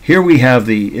 Here we have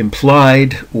the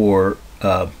implied, or,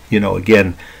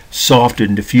 again, soft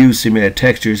and diffuse simulated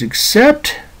textures,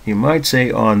 except, you might say,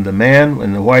 on the man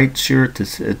in the white shirt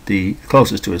that's at the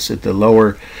closest to us, at the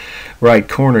lower right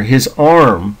corner. His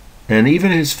arm and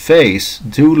even his face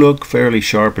do look fairly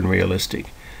sharp and realistic,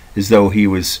 as though he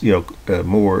was,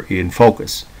 more in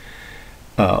focus.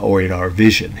 Or in our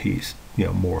vision, he's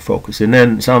more focused. And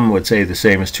then some would say the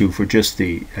same is true for just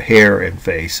the hair and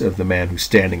face of the man who's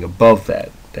standing above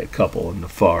that couple in the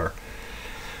far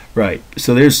right.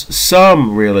 So there's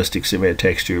some realistic simulated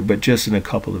texture, but just in a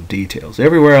couple of details.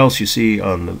 Everywhere else you see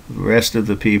on the rest of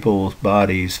the people's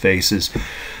bodies, faces,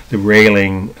 the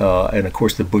railing, and of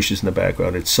course the bushes in the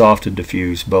background, it's soft and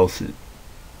diffuse, both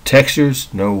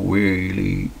textures, no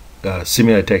really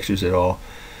simulated textures at all,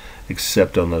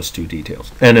 except on those two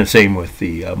details. And the same with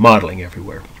the modeling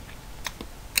everywhere,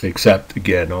 except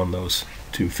again on those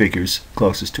two figures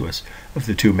closest to us of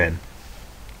the two men.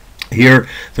 Here,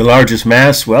 the largest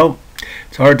mass, well,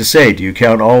 it's hard to say. Do you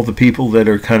count all the people that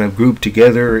are kind of grouped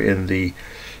together in the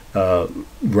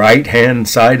right-hand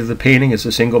side of the painting as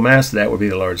a single mass? That would be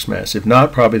the largest mass. If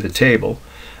not, probably the table.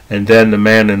 And then the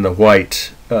man in the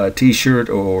white T-shirt,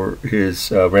 or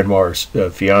his Renoir's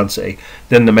fiancée.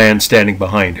 Then the man standing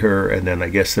behind her, and then I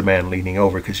guess the man leaning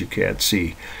over, because you can't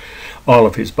see all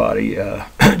of his body,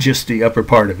 just the upper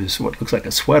part of his, what looks like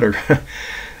a sweater.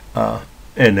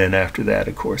 And then after that,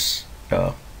 of course,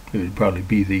 it would probably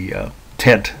be the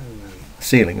tent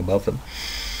ceiling above them.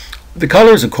 The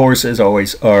colors, of course, as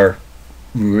always, are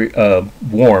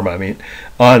warm,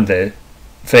 on the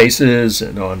faces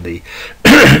and on the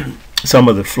some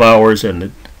of the flowers and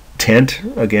the tent,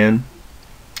 again,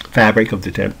 fabric of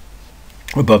the tent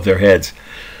above their heads,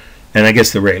 and I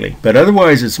guess the railing. But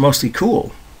otherwise, it's mostly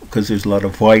cool because there's a lot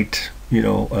of white,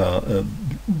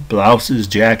 blouses,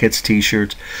 jackets,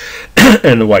 t-shirts,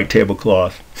 and the white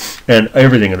tablecloth, and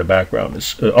everything in the background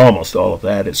is almost all of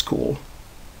that is cool,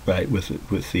 right? With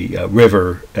the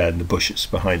river and the bushes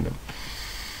behind them.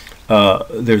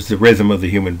 There's the rhythm of the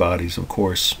human bodies, of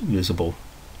course, visible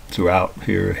throughout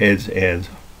here, heads and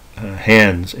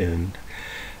hands and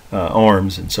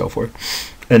arms and so forth.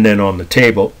 And then on the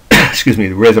table, excuse me,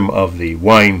 the rhythm of the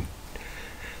wine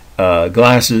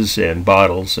glasses and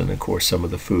bottles, and of course some of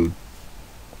the food.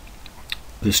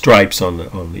 The stripes on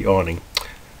the awning.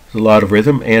 There's a lot of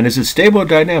rhythm. And is it stable or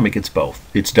dynamic? It's both.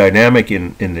 It's dynamic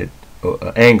in the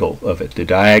angle of it, the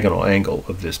diagonal angle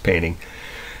of this painting.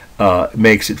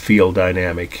 Makes it feel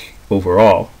dynamic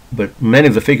overall, but many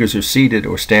of the figures are seated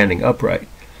or standing upright.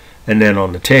 And then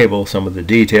on the table, some of the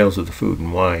details of the food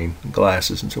and wine, and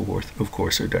glasses and so forth, of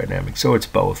course, are dynamic. So it's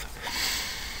both.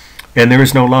 And there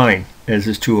is no line, as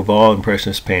is true of all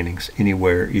Impressionist paintings,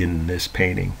 anywhere in this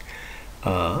painting.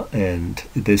 And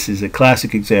this is a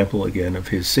classic example, again, of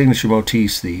his signature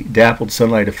motifs. The dappled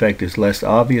sunlight effect is less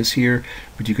obvious here,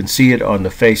 but you can see it on the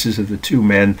faces of the two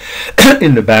men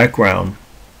in the background,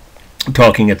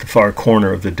 talking at the far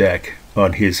corner of the deck,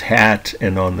 on his hat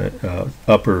and on the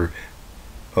upper,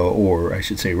 or I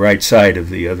should say right side of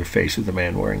the other face of the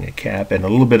man wearing a cap, and a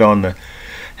little bit on the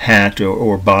hat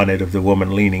or bonnet of the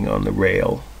woman leaning on the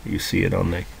rail. You see it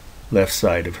on the left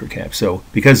side of her cap. So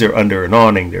because they're under an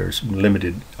awning, there's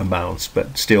limited amounts,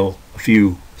 but still a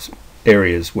few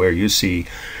areas where you see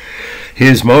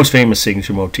his most famous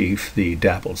signature motif, the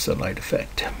dappled sunlight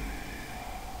effect.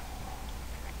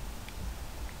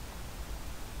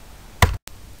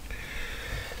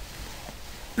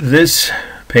 This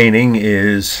painting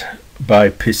is by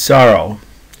Pissarro,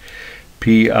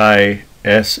 P-I-S-S-A-R-O,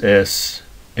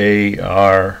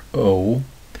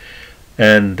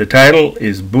 and the title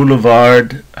is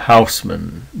Boulevard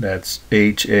Haussmann. That's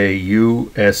H-A-U-S-S-M-A-N-N,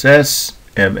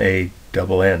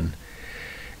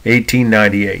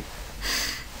 1898.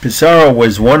 Pissarro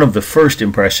was one of the first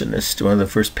Impressionists, one of the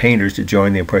first painters to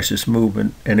join the Impressionist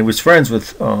movement, and he was friends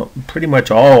with pretty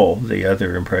much all the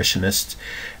other Impressionists,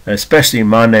 especially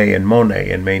Manet and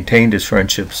Monet, and maintained his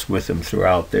friendships with them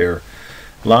throughout their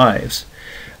lives.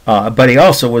 But he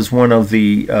also was one of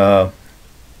the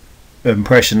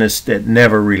Impressionists that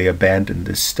never really abandoned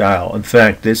this style. In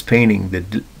fact, this painting, the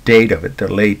date of it,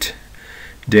 the late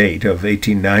date of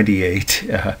 1898,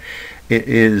 it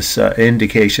is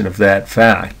indication of that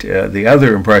fact. The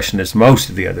other Impressionists, most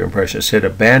of the other Impressionists, had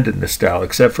abandoned the style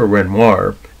except for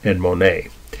Renoir and Monet.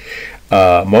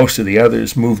 Most of the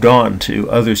others moved on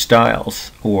to other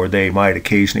styles, or they might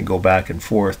occasionally go back and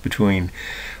forth between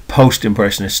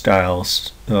post-Impressionist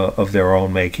styles of their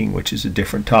own making, which is a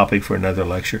different topic for another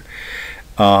lecture,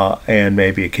 and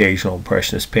maybe occasional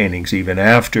Impressionist paintings even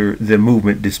after the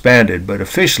movement disbanded, but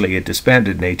officially it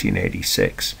disbanded in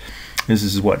 1886. This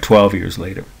is, what, 12 years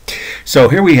later. So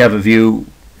here we have a view,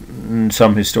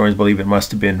 some historians believe it must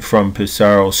have been from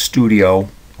Pissarro's studio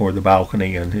or the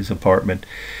balcony in his apartment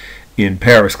in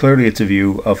Paris. Clearly it's a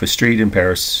view of a street in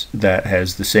Paris that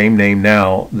has the same name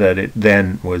now that it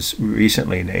then was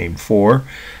recently named for.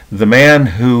 The man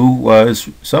who was,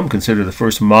 some consider, the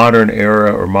first modern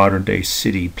era or modern day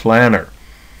city planner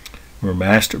or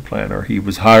master planner. He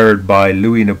was hired by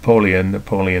Louis Napoleon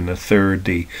III,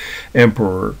 the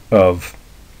emperor of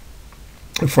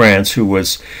France, who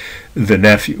was the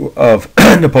nephew of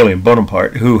Napoleon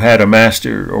Bonaparte, who had a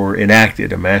master, or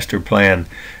enacted a master plan,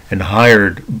 and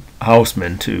hired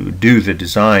Haussmann to do the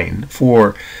design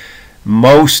for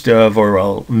most of, or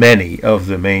well, many of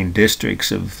the main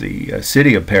districts of the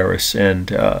city of Paris. And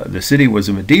the city was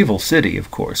a medieval city, of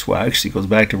course. Well, actually it goes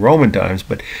back to Roman times,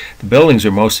 but the buildings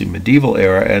are mostly medieval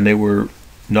era, and they were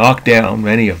knocked down,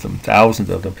 many of them,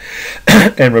 thousands of them,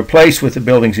 and replaced with the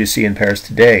buildings you see in Paris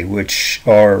today, which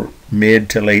are mid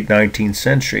to late 19th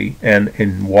century, and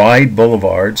in wide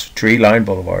boulevards, tree-lined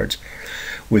boulevards,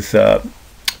 with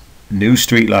new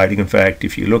street lighting. In fact,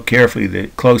 if you look carefully, the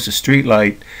closest street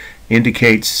light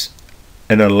indicates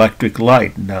an electric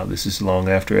light. Now, this is long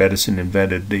after Edison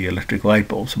invented the electric light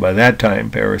bulb. So by that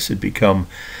time, Paris had become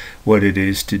what it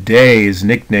is today, is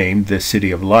nicknamed the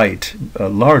City of Light,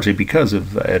 largely because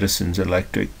of Edison's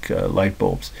electric light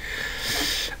bulbs.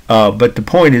 But the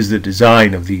point is the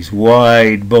design of these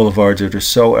wide boulevards that are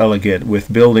so elegant,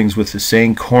 with buildings with the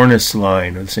same cornice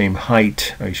line, or the same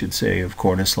height, I should say, of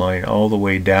cornice line, all the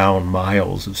way down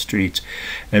miles of streets,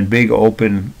 and big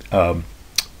open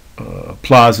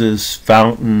plazas,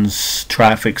 fountains,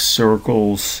 traffic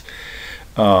circles,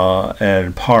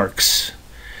 and parks.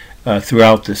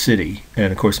 throughout the city,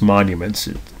 and of course monuments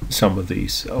that some of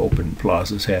these open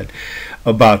plazas had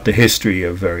about the history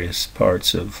of various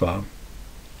parts of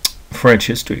French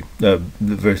history, the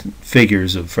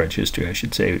figures of French history, I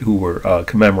should say, who were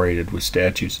commemorated with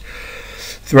statues.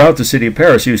 Throughout the city of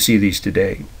Paris, you see these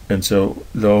today. And so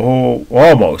the whole,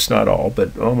 almost, not all,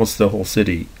 but almost the whole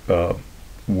city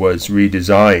was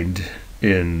redesigned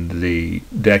in the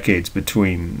decades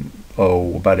between,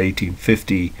 about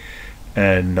 1850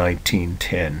 and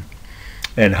 1910.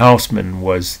 And Haussmann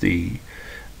was the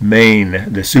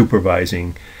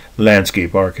supervising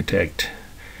landscape architect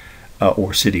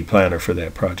or city planner for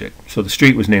that project. So the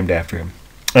street was named after him.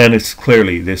 And it's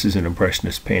clearly, this is an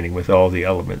Impressionist painting with all the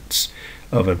elements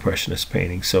of Impressionist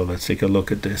painting. So let's take a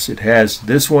look at this. It has,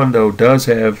 this one though does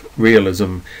have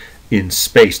realism in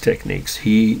space techniques.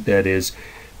 He, that is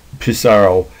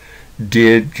Pissarro,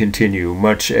 did continue,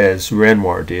 much as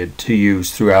Renoir did, to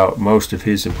use throughout most of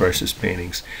his Impressionist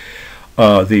paintings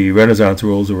the Renaissance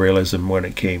rules of realism when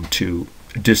it came to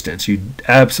distance. You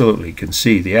absolutely can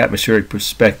see the atmospheric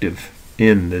perspective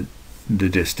in the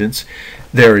distance.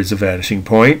 There is a vanishing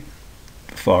point,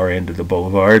 far end of the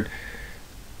boulevard,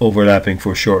 overlapping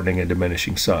for shortening and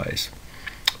diminishing size.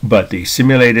 But the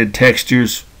simulated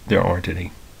textures, there aren't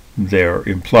any. They're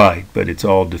implied, but it's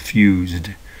all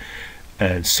diffused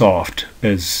and soft,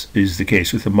 as is the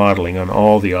case with the modeling on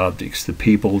all the objects, the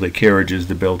people, the carriages,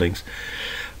 the buildings.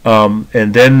 And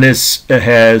then this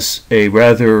has a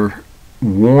rather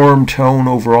warm tone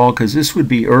overall, because this would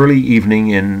be early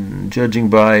evening, and judging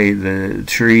by the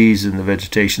trees and the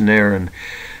vegetation there and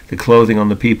the clothing on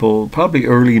the people, probably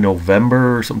early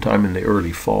November, sometime in the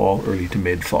early fall, early to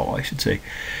mid-fall, I should say.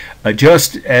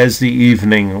 Just as the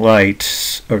evening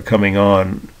lights are coming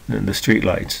on, the street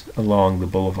lights along the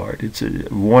boulevard. It's a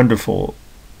wonderful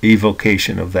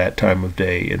evocation of that time of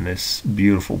day in this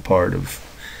beautiful part of,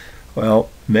 well,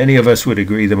 many of us would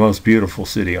agree, the most beautiful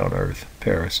city on earth,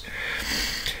 Paris.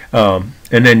 And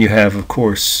then you have, of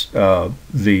course,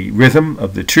 the rhythm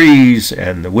of the trees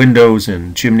and the windows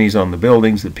and chimneys on the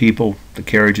buildings, the people, the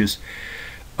carriages.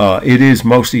 It is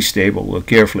mostly stable. Look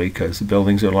carefully, because the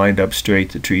buildings are lined up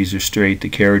straight, the trees are straight, the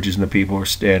carriages and the people are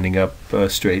standing up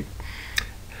straight.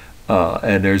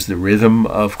 And there's the rhythm,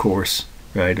 of course,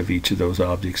 right, of each of those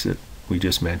objects that we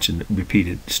just mentioned,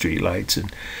 repeated street lights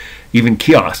and even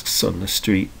kiosks on the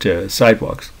street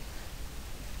sidewalks.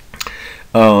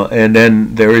 And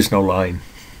then there is no line,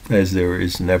 as there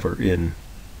is never in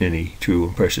any true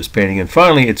Impressionist painting. And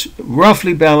finally, it's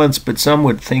roughly balanced, but some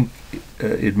would think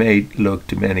it may look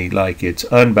to many like it's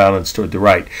unbalanced toward the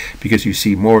right, because you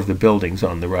see more of the buildings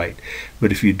on the right.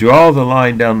 But if you draw the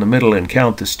line down the middle and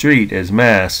count the street as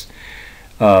mass,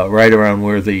 right around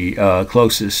where the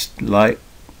closest light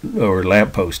or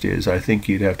lamppost is, I think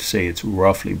you'd have to say it's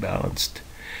roughly balanced.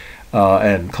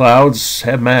 And clouds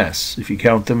have mass. If you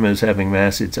count them as having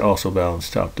mass, it's also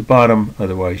balanced top to bottom.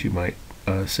 Otherwise, you might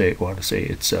want to say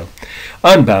it's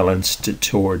unbalanced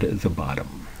toward the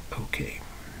bottom. Okay.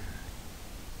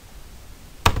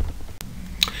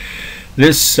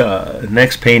 This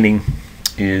next painting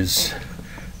is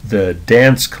the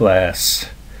Dance Class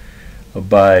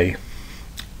by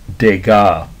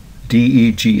Degas,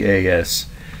 D-E-G-A-S,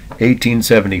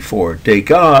 1874.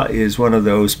 Degas is one of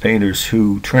those painters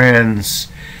who transited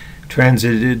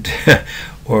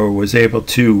or was able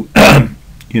to,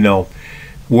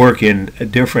 work in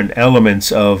different elements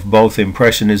of both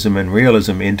Impressionism and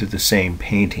Realism into the same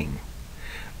painting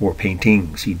or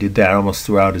paintings. He did that almost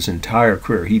throughout his entire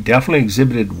career. He definitely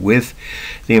exhibited with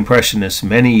the Impressionists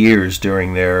many years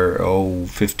during their,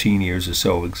 15 years or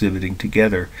so exhibiting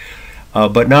together.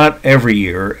 But not every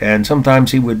year, and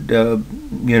sometimes he would,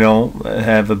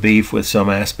 have a beef with some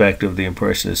aspect of the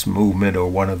Impressionist movement or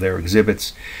one of their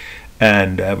exhibits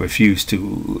and refuse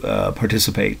to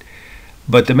participate.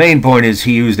 But the main point is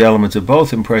he used elements of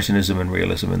both Impressionism and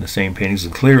Realism in the same paintings,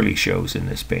 and clearly shows in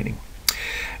this painting.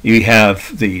 You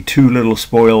have the two little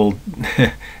spoiled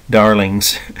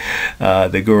darlings,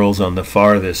 the girls on the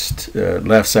farthest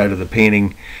left side of the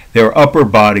painting. Their upper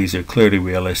bodies are clearly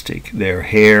realistic. Their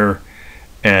hair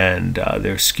and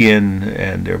their skin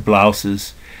and their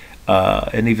blouses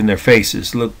and even their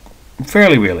faces look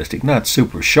fairly realistic. Not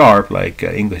super sharp like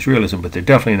English realism, but they're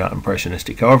definitely not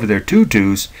impressionistic. However, their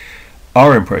tutus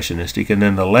are impressionistic, and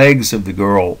then the legs of the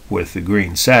girl with the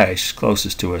green sash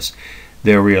closest to us,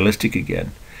 they're realistic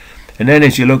again. And then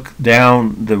as you look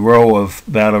down the row of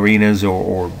ballerinas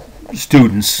or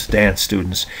students, dance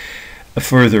students,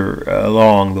 further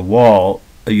along the wall,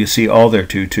 you see all their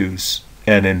tutus,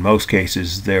 and in most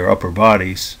cases their upper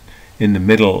bodies in the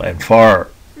middle and far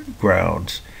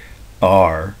grounds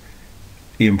are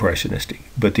impressionistic.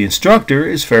 But the instructor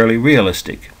is fairly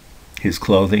realistic. His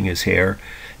clothing, his hair.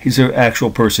 He's an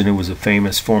actual person who was a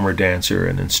famous former dancer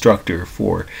and instructor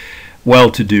for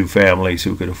well-to-do families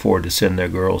who could afford to send their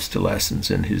girls to lessons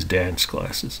in his dance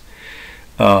classes.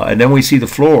 And then we see the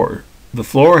floor. The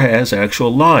floor has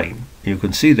actual line. You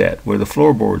can see that where the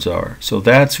floorboards are. So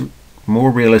that's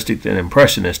more realistic than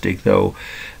impressionistic, though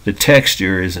the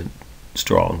texture isn't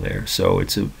strong there. So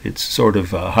it's sort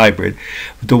of a hybrid.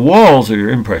 But the walls are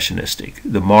impressionistic.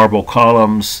 The marble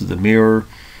columns, the mirror,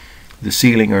 the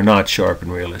ceiling are not sharp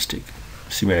and realistic,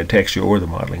 the texture or the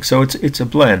modeling. So it's a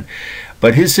blend.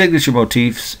 But his signature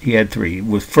motifs, he had three.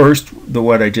 With first,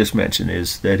 what I just mentioned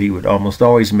is that he would almost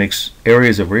always mix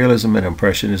areas of realism and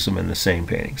impressionism in the same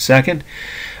painting. Second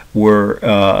were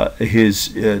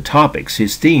his topics,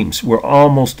 his themes were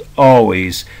almost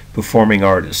always performing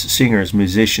artists, singers,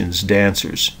 musicians,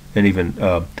 dancers, and even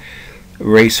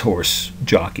racehorse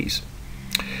jockeys.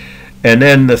 And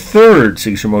then the third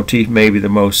signature motif may be the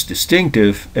most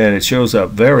distinctive, and it shows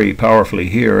up very powerfully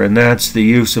here, and that's the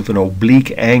use of an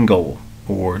oblique angle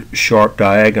or sharp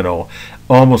diagonal.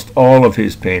 Almost all of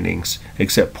his paintings,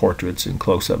 except portraits and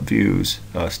close-up views,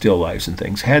 still lifes and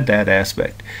things, had that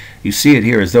aspect. You see it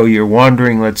here as though you're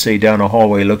wandering, let's say, down a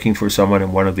hallway looking for someone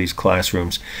in one of these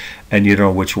classrooms, and you don't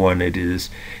know which one it is.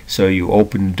 So you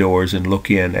open doors and look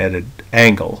in at an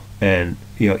angle, and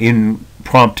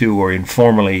impromptu or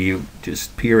informally, you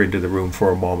just peer into the room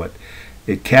for a moment.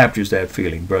 It captures that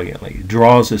feeling brilliantly. It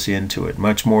draws us into it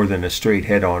much more than a straight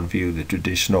head-on view, the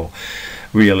traditional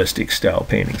realistic style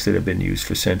paintings that have been used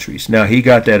for centuries. Now, he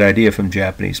got that idea from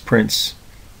Japanese prints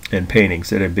and paintings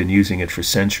that had been using it for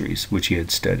centuries, which he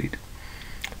had studied.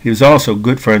 He was also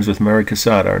good friends with Mary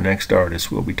Cassatt, our next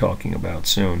artist we'll be talking about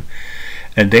soon,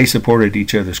 and they supported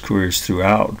each other's careers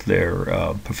throughout their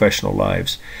professional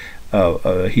lives.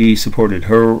 He supported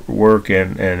her work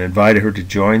and invited her to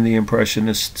join the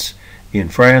Impressionists in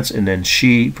France, and then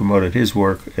she promoted his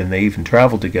work, and they even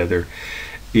traveled together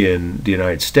in the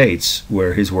United States,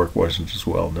 where his work wasn't as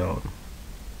well known.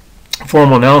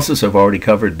 Formal analysis, I've already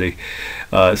covered the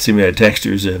simulated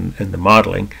textures and the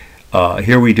modeling.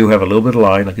 Here we do have a little bit of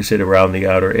line, like I said, around the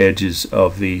outer edges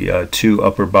of the two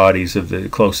upper bodies of the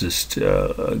closest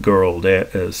girl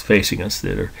facing us,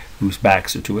 whose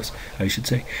backs are to us, I should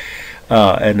say.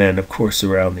 And then, of course,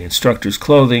 around the instructor's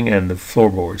clothing and the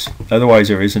floorboards. Otherwise,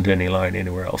 there isn't any line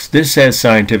anywhere else. This has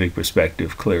scientific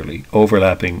perspective, clearly,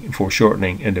 overlapping,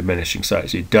 foreshortening, and diminishing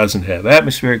size. It doesn't have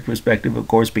atmospheric perspective, of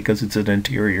course, because it's an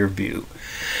interior view.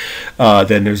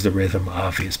 Then there's the rhythm,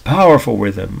 obvious, powerful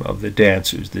rhythm of the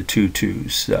dancers, the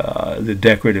tutus, the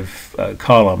decorative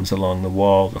columns along the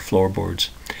wall, the floorboards.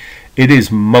 It is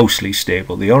mostly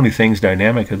stable. The only things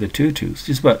dynamic are the tutus.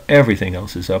 Just about everything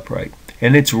else is upright.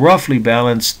 And it's roughly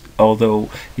balanced, although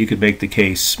you could make the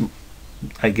case,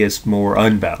 I guess, more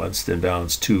unbalanced than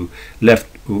balanced to left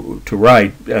to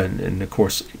right, and of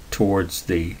course towards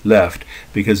the left,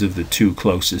 because of the two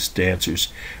closest dancers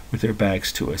with their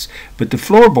backs to us. But the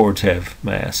floorboards have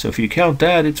mass, so if you count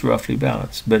that, it's roughly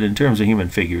balanced. But in terms of human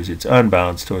figures, it's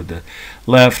unbalanced toward the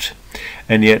left,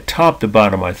 and yet top to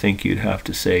bottom, I think you'd have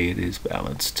to say it is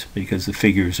balanced, because the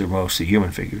figures are mostly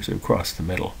human figures, are across the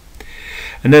middle.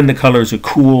 And then the colors are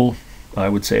cool, I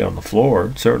would say, on the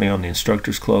floor, certainly on the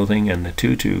instructor's clothing and the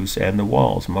tutus and the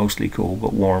walls, mostly cool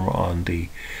but warm on the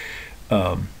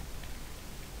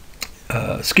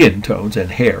skin tones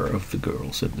and hair of the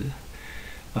girls and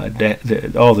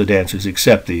all the dancers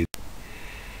except the.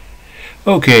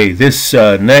 Okay, this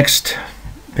next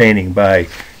painting by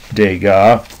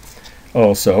Degas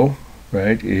also,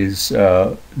 right, is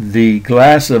The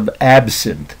Glass of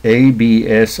Absinthe, A-B-S-I-N-T-H-E,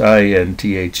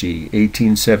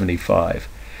 1875.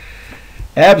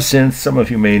 Absinthe, some of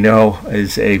you may know,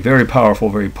 is a very powerful,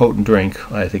 very potent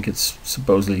drink. I think it's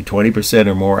supposedly 20%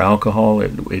 or more alcohol.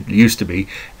 It used to be,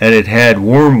 and it had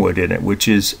wormwood in it, which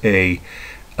is a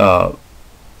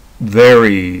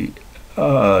very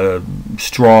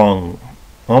strong,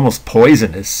 almost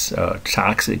poisonous,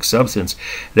 toxic substance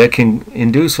that can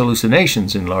induce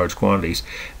hallucinations in large quantities.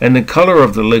 And the color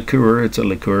of the liqueur, it's a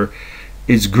liqueur,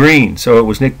 is green, so it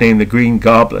was nicknamed the Green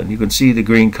Goblin. You can see the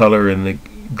green color in the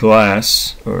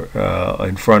glass or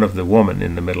in front of the woman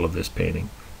in the middle of this painting.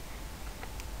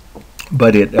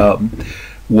 But it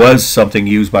was something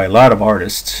used by a lot of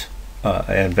artists,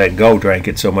 and Van Gogh drank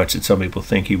it so much that some people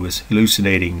think he was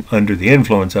hallucinating under the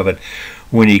influence of it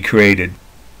when he created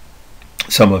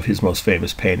some of his most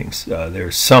famous paintings.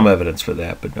 There's some evidence for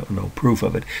that, but no proof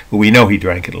of it. But we know he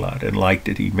drank it a lot and liked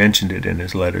it. He mentioned it in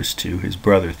his letters to his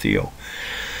brother Theo.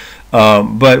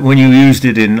 But when you used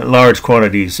it in large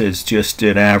quantities as just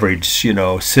an average,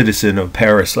 citizen of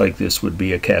Paris, like this would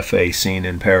be a cafe scene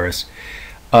in Paris,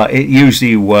 it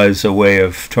usually was a way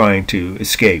of trying to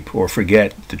escape or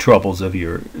forget the troubles of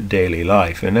your daily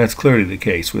life. And that's clearly the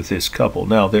case with this couple.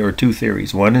 Now, there are two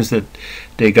theories. One is that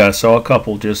Degas saw a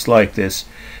couple just like this,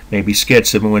 maybe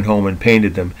sketched them and went home and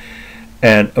painted them.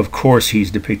 And, of course,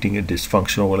 he's depicting a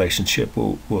dysfunctional relationship.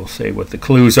 We'll say what the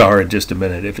clues are in just a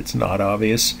minute if it's not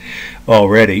obvious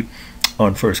already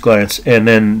on first glance. And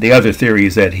then the other theory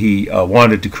is that he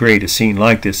wanted to create a scene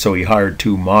like this, so he hired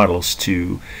two models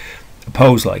to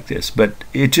pose like this. But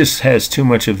it just has too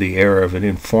much of the air of an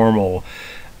informal,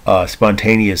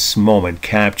 spontaneous moment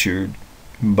captured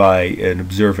by an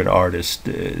observant artist.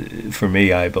 For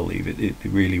me, I believe it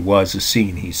really was a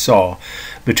scene he saw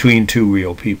between two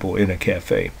real people in a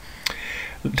cafe.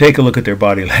 Take a look at their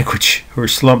body language. Her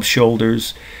slumped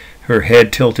shoulders, her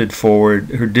head tilted forward,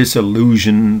 her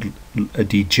disillusioned, a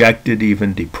dejected,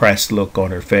 even depressed look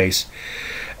on her face,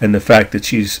 and the fact that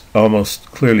she's almost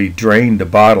clearly drained the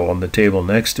bottle on the table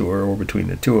next to her, or between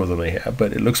the two of them they have,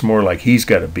 but it looks more like he's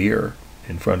got a beer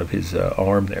in front of his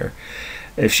arm there.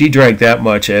 If she drank that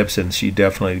much absinthe, she'd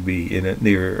definitely be in a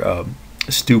near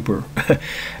stupor.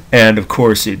 And, of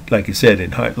course, like you said,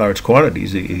 in large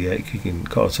quantities, it can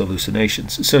cause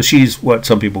hallucinations. So she's what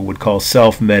some people would call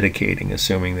self-medicating,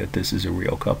 assuming that this is a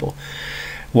real couple.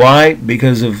 Why?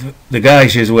 Because of the guy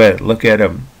she's with. Look at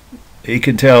him. He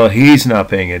can tell he's not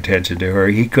paying attention to her.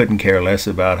 He couldn't care less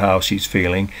about how she's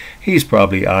feeling. He's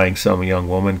probably eyeing some young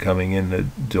woman coming in the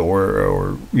door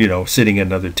or, sitting at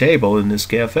another table in this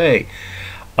cafe.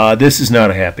 This is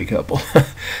not a happy couple.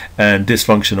 And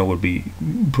dysfunctional would be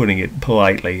putting it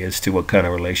politely as to what kind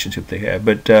of relationship they have.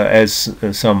 But as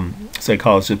some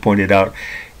psychologists have pointed out,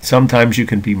 sometimes you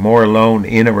can be more alone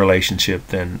in a relationship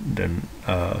than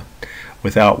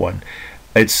without one.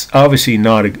 It's obviously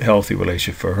not a healthy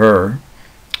relationship for her,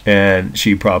 and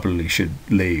she probably should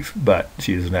leave, but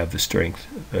she doesn't have the strength.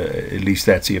 At least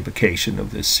that's the implication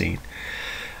of this scene.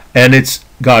 And it's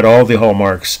got all the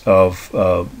hallmarks of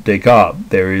Degas.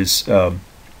 There is a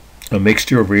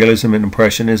mixture of realism and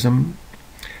impressionism.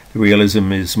 The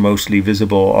realism is mostly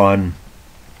visible on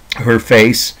her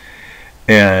face,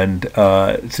 and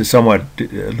to somewhat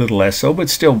a little less so, but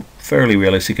still fairly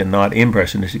realistic and not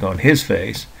impressionistic on his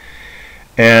face.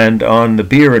 And on the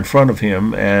beer in front of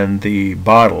him and the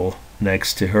bottle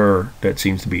next to her that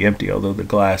seems to be empty, although the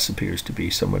glass appears to be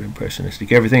somewhat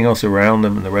impressionistic. Everything else around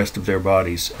them and the rest of their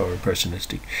bodies are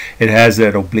impressionistic. It has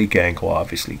that oblique angle,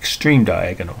 obviously, extreme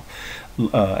diagonal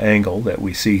angle that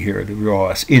we see here to draw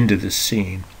us into this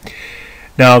scene.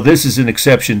 Now, this is an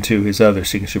exception to his other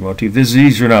signature motif.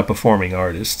 These are not performing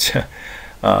artists.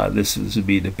 This would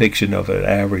be a depiction of an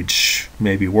average,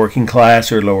 maybe working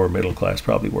class or lower middle class,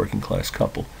 probably working class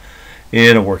couple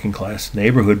in a working class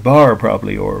neighborhood bar,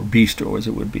 probably, or bistro as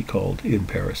it would be called in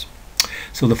Paris.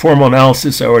 So the formal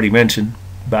analysis I already mentioned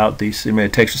about the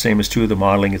texture, same as true of the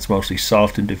modeling. It's mostly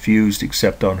soft and diffused,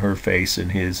 except on her face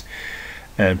and his,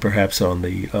 and perhaps on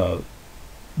the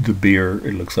beer.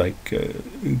 It looks like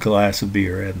a glass of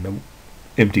beer and the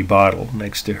empty bottle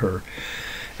next to her.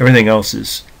 Everything else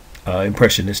is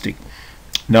impressionistic,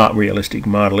 not realistic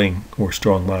modeling or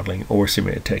strong modeling or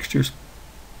simulated textures.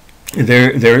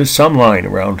 There is some line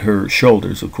around her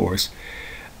shoulders, of course,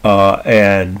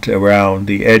 and around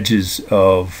the edges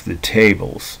of the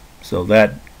tables. So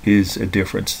that is a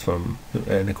difference from,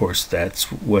 and of course that's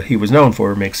what he was known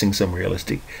for, mixing some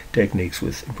realistic techniques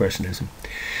with impressionism.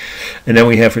 And then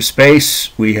we have for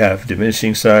space, we have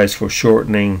diminishing size,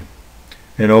 foreshortening,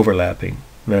 and overlapping.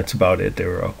 That's about it.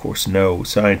 There are, of course, no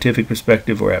scientific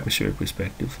perspective or atmospheric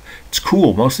perspective. It's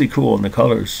cool, mostly cool in the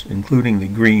colors, including the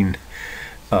green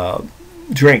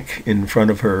drink in front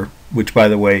of her, which, by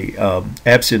the way,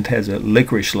 absinthe has a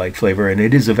licorice-like flavor, and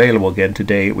it is available again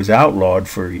today. It was outlawed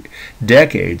for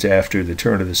decades after the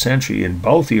turn of the century in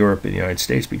both Europe and the United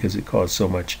States because it caused so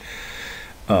much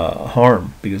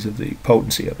harm because of the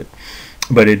potency of it.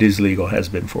 But it is legal, has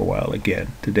been for a while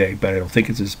again today, but I don't think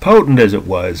it's as potent as it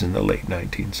was in the late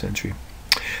 19th century.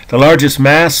 The largest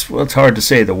mass, well, it's hard to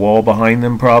say. The wall behind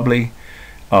them, probably.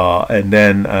 And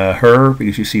then her,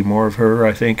 because you see more of her,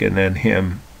 I think, and then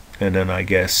him, and then I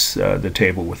guess the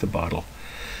table with the bottle.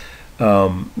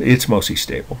 It's mostly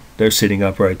stable. They're sitting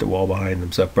upright, the wall behind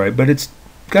them's upright, but it's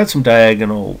got some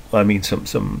diagonal,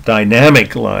 some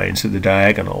dynamic lines to the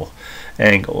diagonal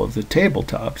angle of the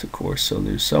tabletops, of course, so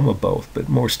there's some of both, but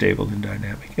more stable than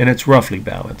dynamic. And it's roughly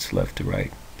balanced left to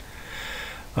right.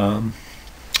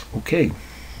 Okay.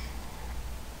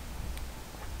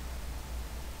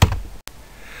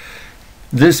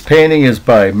 This painting is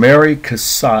by Mary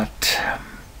Cassatt.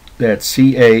 That's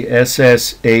C-A-S-S-A-T-T.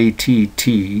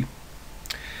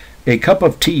 A Cup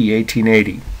of Tea,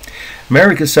 1880.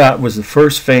 Mary Cassatt was the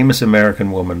first famous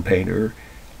American woman painter,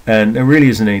 and there really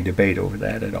isn't any debate over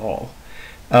that at all.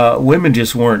 Women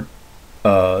just weren't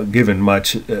given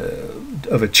much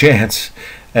of a chance.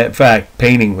 In fact,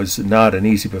 painting was not an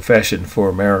easy profession for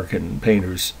American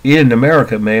painters in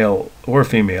America, male or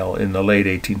female, in the late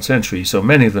 18th century. So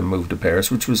many of them moved to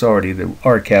Paris, which was already the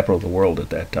art capital of the world at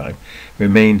that time,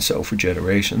 remained so for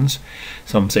generations.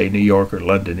 Some say New York or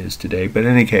London is today, but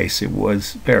in any case, it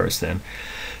was Paris then.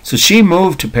 So she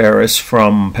moved to Paris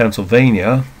from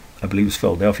Pennsylvania, I believe it was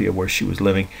Philadelphia where she was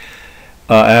living,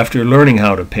 after learning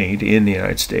how to paint in the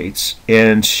United States.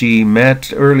 And she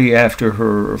met, early after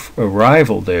her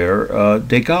arrival there,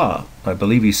 Degas. I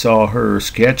believe he saw her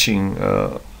sketching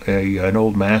an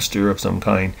old master of some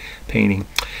kind painting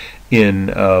in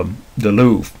the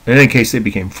Louvre. In any case, they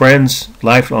became friends,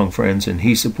 lifelong friends, and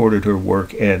he supported her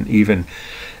work and even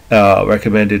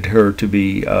recommended her to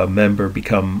be a member,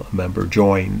 become a member,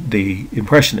 join the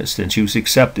Impressionists. And she was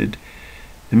accepted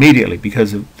immediately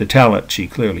because of the talent she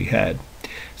clearly had.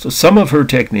 So some of her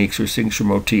techniques, or signature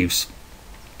motifs,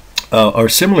 are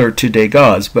similar to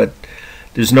Degas', but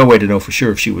there's no way to know for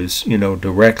sure if she was,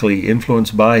 directly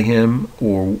influenced by him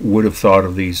or would have thought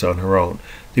of these on her own.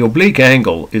 The oblique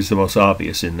angle is the most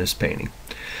obvious in this painting.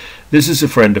 This is a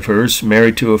friend of hers,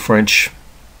 married to a French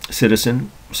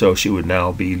citizen, so she would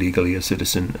now be legally a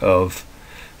citizen of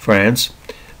France,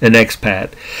 an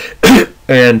expat,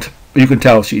 and you can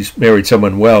tell she's married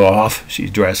someone well off. She's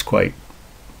dressed quite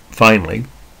finely.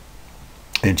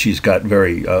 And she's got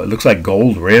very, looks like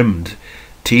gold-rimmed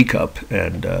teacup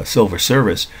and silver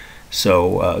service.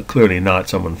 So clearly not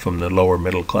someone from the lower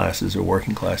middle classes or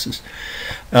working classes.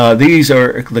 These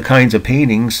are the kinds of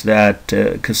paintings that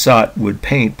Cassatt would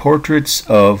paint, portraits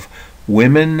of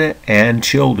women and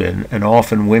children, and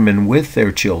often women with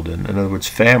their children, in other words,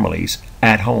 families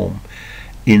at home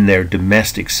in their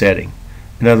domestic setting.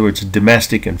 In other words,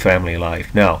 domestic and family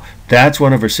life. Now, that's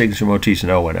one of her signature motifs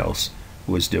no one else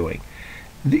was doing.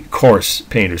 Of course,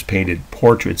 painters painted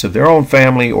portraits of their own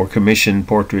family or commissioned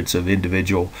portraits of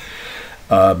individual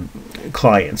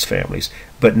clients' families,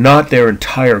 but not their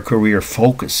entire career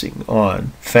focusing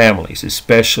on families,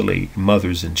 especially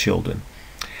mothers and children.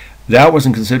 That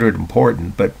wasn't considered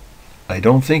important, but I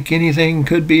don't think anything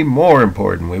could be more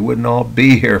important. We wouldn't all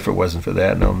be here if it wasn't for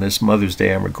that. And on this Mother's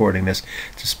Day I'm recording this,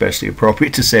 it's especially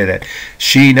appropriate to say that.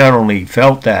 She not only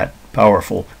felt that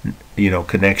powerful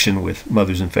connection with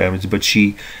mothers and families, but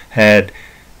she had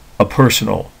a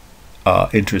personal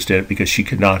interest in it because she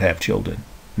could not have children.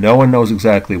 No one knows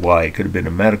exactly why. It could have been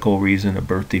a medical reason, a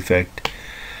birth defect,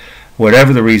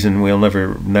 whatever the reason, we'll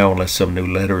never know unless some new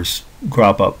letters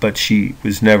crop up, but she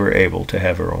was never able to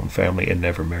have her own family and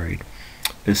never married.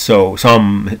 So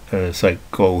some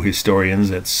psychohistorians,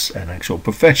 that's an actual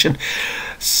profession,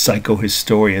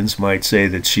 psychohistorians might say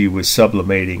that she was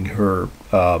sublimating her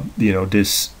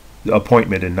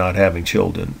disappointment in not having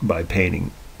children by painting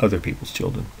other people's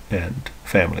children and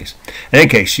families. In any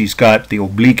case, she's got the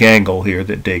oblique angle here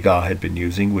that Degas had been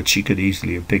using, which she could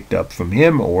easily have picked up from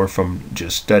him or from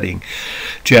just studying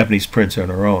Japanese prints on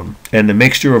her own. And the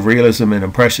mixture of realism and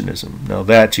impressionism. Now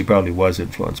that she probably was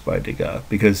influenced by Degas,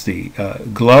 because the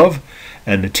glove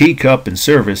and the teacup and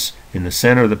service in the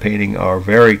center of the painting are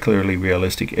very clearly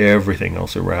realistic. Everything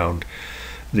else around,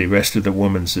 the rest of the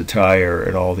woman's attire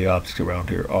and all the objects around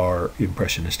her, are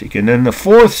impressionistic. And then the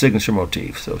fourth signature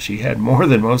motif, so she had more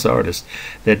than most artists,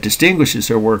 that distinguishes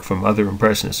her work from other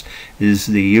impressionists, is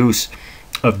the use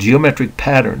of geometric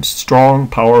patterns, strong,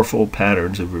 powerful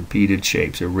patterns of repeated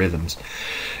shapes or rhythms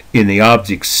in the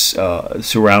objects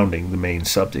surrounding the main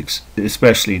subjects,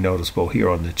 especially noticeable here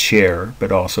on the chair,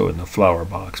 but also in the flower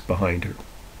box behind her.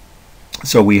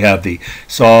 So we have the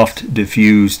soft,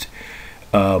 diffused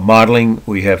modeling.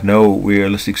 We have no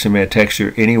realistic symmetric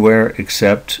texture anywhere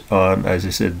except on, as I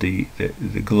said, the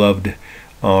gloved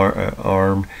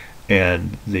arm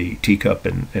and the teacup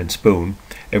and spoon.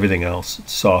 Everything else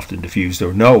soft and diffused,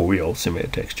 or no real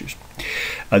symmetric textures.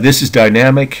 This is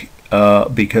dynamic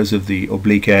because of the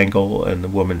oblique angle and the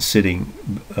woman sitting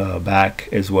back,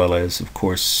 as well as, of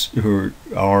course, her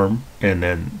arm and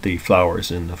then the flowers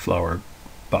in the flower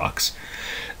box.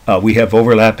 We have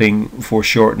overlapping,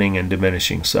 foreshortening, and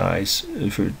diminishing size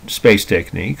for space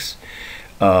techniques.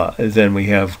 Then we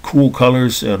have cool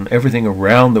colors on everything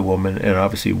around the woman, and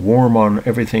obviously warm on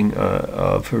everything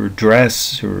of her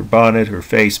dress, her bonnet, her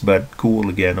face, but cool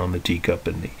again on the teacup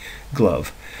and the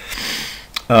glove.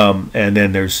 And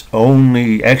then there's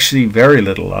only actually very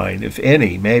little line, if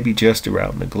any, maybe just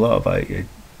around the glove. I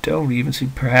don't even see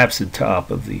perhaps the top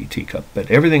of the teacup,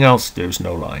 but everything else there's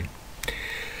no line.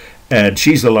 And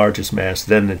she's the largest mass,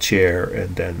 then the chair,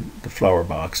 and then the flower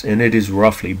box, and it is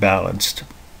roughly balanced.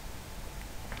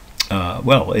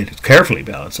 Well, it is carefully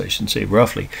balanced, I shouldn't say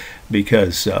roughly,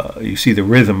 because you see the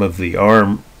rhythm of the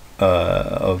arm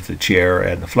of the chair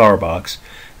and the flower box.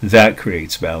 That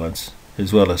creates balance,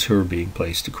 as well as her being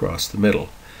placed across the middle.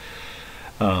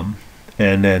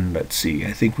 And then, let's see,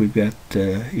 I think we've got,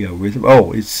 rhythm.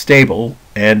 Oh, it's stable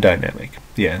and dynamic.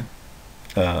 Yeah,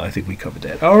 I think we covered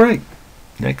that. All right,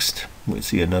 next, we'll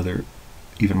see another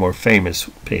even more famous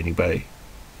painting by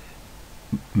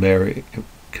Mary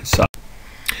Cassatt.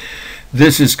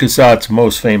 This is Cassatt's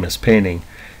most famous painting.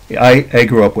 I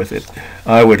grew up with it.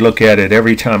 I would look at it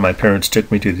every time my parents took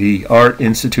me to the Art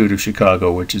Institute of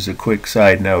Chicago, which is a quick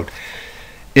side note.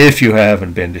 If you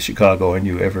haven't been to Chicago and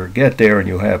you ever get there and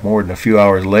you have more than a few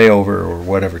hours layover or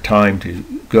whatever time to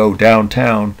go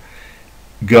downtown,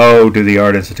 go to the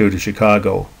Art Institute of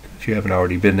Chicago if you haven't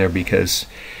already been there, because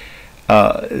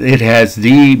it has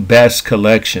the best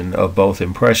collection of both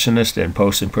Impressionist and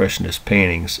Post-Impressionist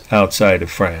paintings outside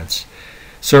of France,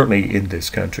 certainly in this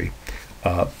country.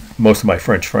 Most of my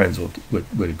French friends would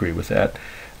agree with that.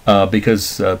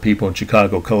 Because people in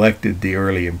Chicago collected the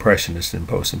early Impressionists and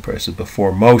Post-Impressionists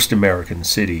before most American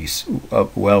cities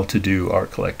of well-to-do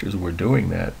art collectors were doing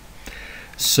that.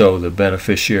 So the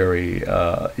beneficiary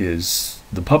is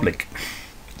the public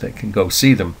that can go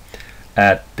see them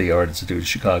at the Art Institute of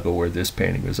Chicago, where this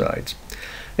painting resides.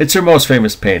 It's her most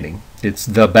famous painting. It's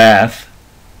The Bath.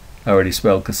 I already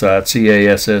spelled Cassatt,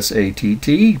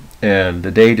 C-A-S-S-A-T-T, and the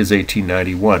date is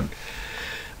 1891.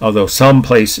 Although some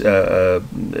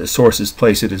sources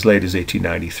place it as late as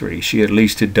 1893. She at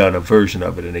least had done a version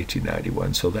of it in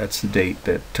 1891, so that's the date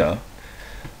that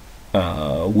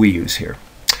we use here.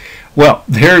 Well,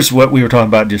 here's what we were talking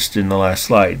about just in the last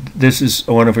slide. This is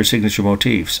one of her signature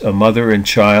motifs, a mother and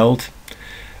child,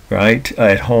 right,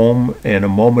 at home, in a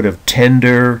moment of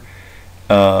tender,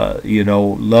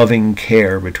 loving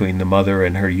care between the mother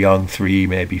and her young 3,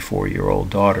 maybe 4-year-old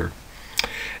daughter.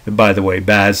 And by the way,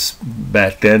 baths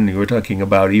back then, you were talking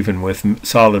about even with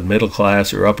solid middle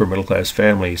class or upper middle class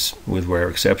families, with rare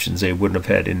exceptions, they wouldn't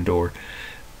have had indoor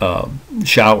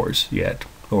showers yet,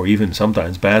 or even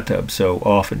sometimes bathtubs. So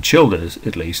often children,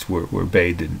 at least, were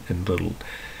bathed in little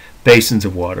basins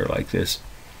of water like this.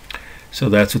 So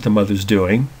that's what the mother's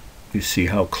doing. You see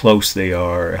how close they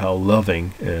are, how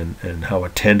loving and how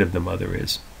attentive the mother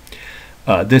is.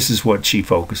 This is what she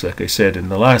focused, like I said in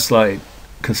the last slide.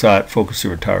 Cassatt focused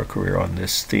her entire career on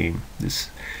this theme,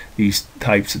 these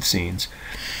types of scenes.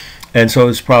 And so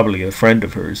it's probably a friend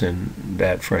of hers and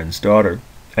that friend's daughter.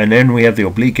 And then we have the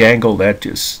oblique angle that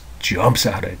just jumps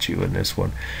out at you in this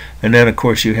one. And then, of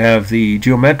course, you have the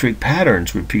geometric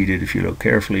patterns repeated. If you look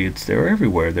carefully, they're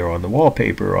everywhere. They're on the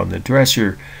wallpaper, on the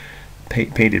dresser,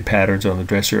 painted patterns on the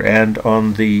dresser, and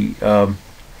on the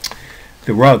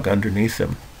rug underneath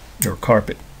them, or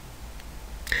carpet,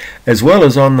 as well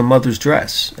as on the mother's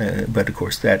dress. But of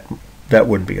course that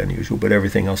wouldn't be unusual, but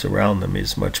everything else around them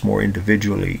is much more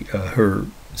individually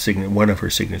one of her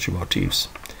signature motifs.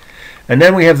 And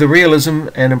then we have the realism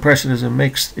and impressionism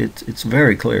mixed. It's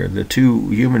very clear the two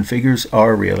human figures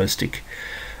are realistic,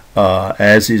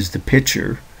 as is the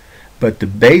picture, but the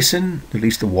basin, at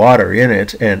least the water in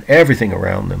it, and everything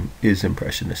around them is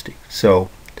impressionistic. So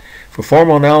for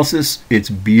formal analysis, it's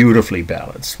beautifully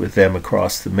balanced with them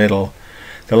across the middle.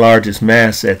 The largest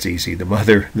mass, that's easy, the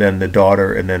mother, then the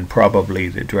daughter, and then probably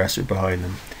the dresser behind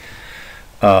them,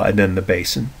 and then the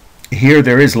basin. Here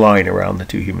there is line around the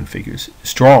two human figures,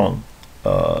 strong,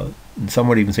 and some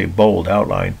would even say bold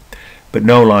outline, but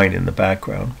no line in the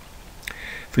background.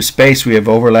 For space, we have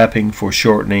overlapping,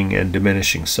 foreshortening, and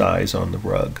diminishing size on the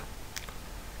rug.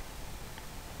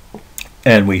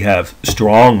 And we have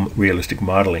strong realistic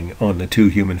modeling on the two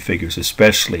human figures,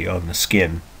 especially on the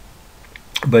skin,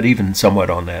 but even somewhat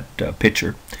on that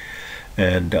picture,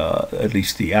 and at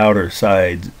least the outer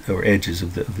sides or edges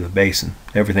of the basin.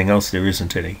 Everything else, there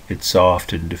isn't any. It's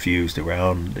soft and diffused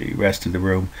around the rest of the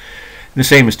room. And the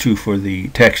same is true for the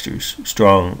textures,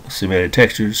 strong simulated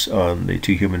textures on the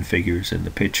two human figures in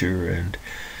the picture, and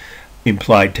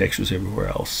implied textures everywhere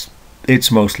else.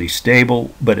 It's mostly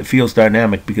stable, but it feels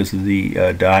dynamic because of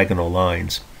the diagonal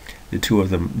lines. The two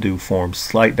of them do form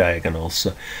slight diagonals.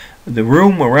 The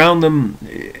room around them,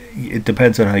 it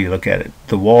depends on how you look at it.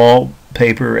 The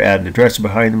wallpaper and the dresser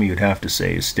behind them, you'd have to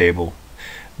say, is stable.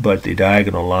 But the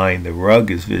diagonal line, the rug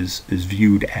is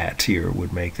viewed at here,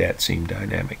 would make that seem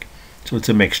dynamic. So it's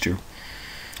a mixture.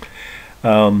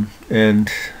 And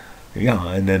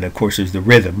yeah, and then of course there's the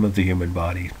rhythm of the human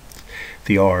body,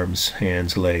 the arms,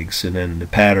 hands, legs, and then the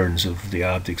patterns of the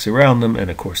objects around them, and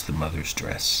of course the mother's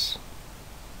dress.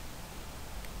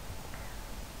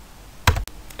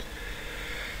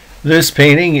 This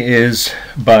painting is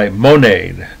by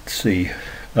Monet. It's the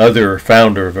other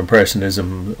founder of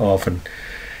Impressionism, often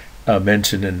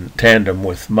mentioned in tandem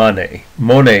with Manet.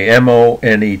 Monet,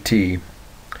 M-O-N-E-T,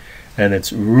 and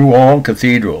it's Rouen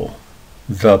Cathedral,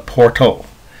 the Portal.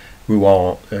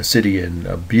 Rouen,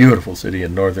 a beautiful city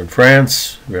in northern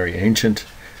France, very ancient,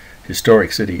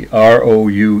 historic city,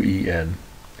 R-O-U-E-N.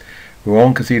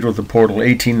 Rouen Cathedral, the Portal,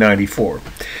 1894.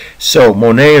 So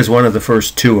Monet is one of the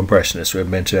first two Impressionists. We've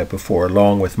mentioned that before,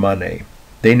 along with Manet.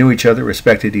 They knew each other,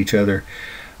 respected each other.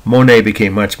 Monet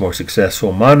became much more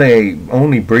successful. Manet,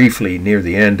 only briefly near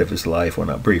the end of his life, well,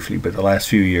 not briefly, but the last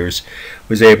few years,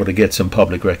 was able to get some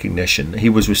public recognition. He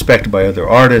was respected by other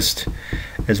artists,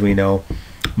 as we know.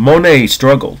 Monet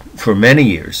struggled for many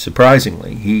years,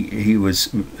 surprisingly. He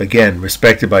was, again,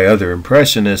 respected by other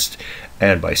Impressionists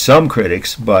and by some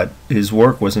critics, but his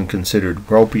work wasn't considered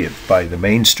appropriate by the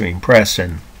mainstream press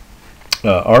and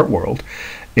art world.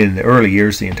 In the early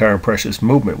years, the entire Impressionist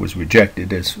movement was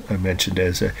rejected, as I mentioned,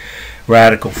 as a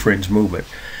radical fringe movement.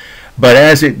 But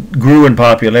as it grew in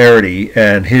popularity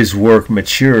and his work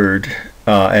matured,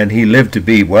 and he lived to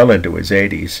be well into his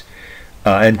 80s,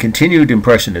 and continued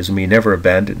Impressionism, he never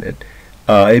abandoned it,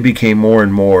 it became more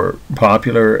and more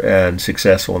popular and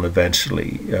successful, and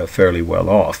eventually fairly well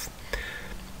off.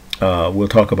 We'll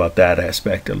talk about that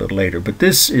aspect a little later. But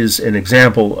this is an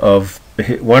example of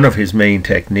one of his main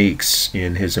techniques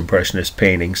in his Impressionist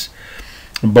paintings,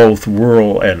 both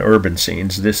rural and urban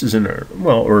scenes. This is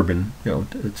urban,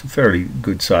 it's a fairly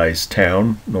good-sized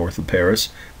town north of Paris,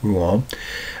 Rouen,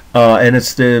 and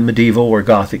it's the medieval or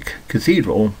Gothic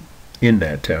cathedral in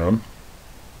that town.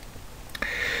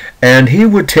 And he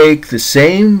would take the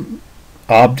same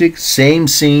object, same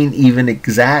scene, even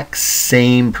exact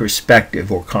same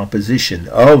perspective or composition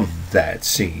of that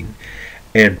scene,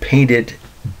 and paint it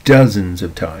dozens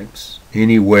of times,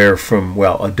 anywhere from,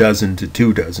 well, a dozen to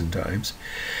 24 times,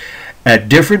 at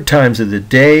different times of the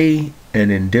day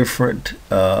and in different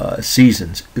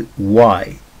seasons.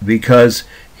 Why? Because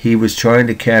he was trying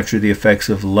to capture the effects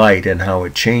of light and how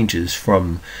it changes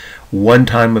from one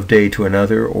time of day to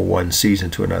another or one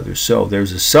season to another. So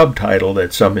there's a subtitle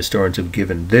that some historians have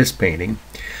given this painting,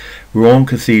 Rouen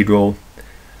Cathedral,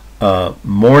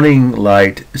 Morning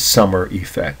Light Summer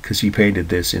Effect, because he painted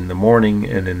this in the morning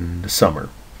and in the summer.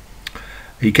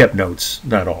 He kept notes,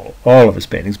 not all of his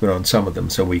paintings, but on some of them,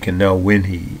 so we can know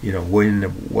when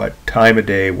what time of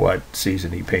day, what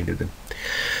season he painted them.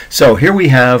 So here we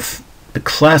have a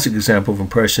classic example of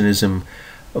Impressionism,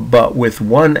 but with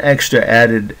one extra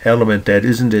added element that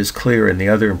isn't as clear in the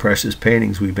other Impressionist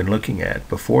paintings we've been looking at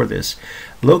before this.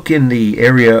 Look in the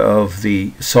area of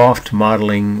the soft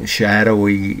modeling,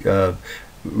 shadowy,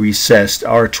 recessed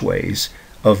archways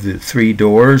of the three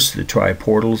doors, the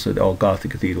tri-portals that all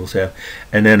Gothic cathedrals have,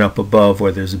 and then up above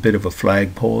where there's a bit of a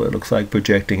flagpole, it looks like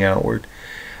projecting outward.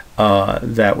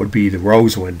 That would be the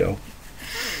rose window.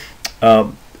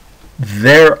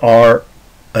 There are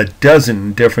a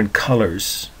dozen different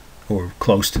colors, or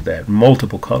close to that,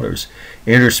 multiple colors,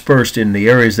 interspersed in the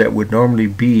areas that would normally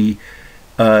be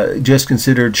just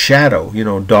considered shadow,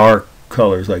 dark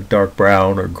colors like dark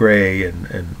brown or gray,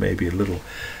 and maybe a little,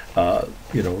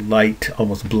 light,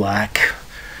 almost black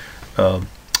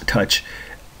touch.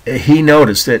 He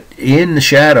noticed that in the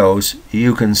shadows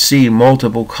you can see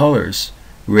multiple colors,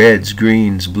 reds,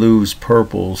 greens, blues,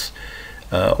 purples,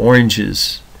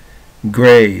 oranges,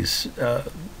 grays,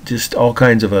 just all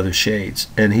kinds of other shades,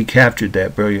 and he captured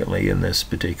that brilliantly in this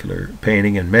particular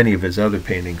painting and many of his other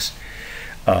paintings,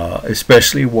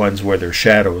 especially ones where there are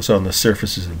shadows on the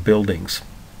surfaces of buildings.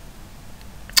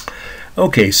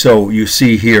 Okay, so you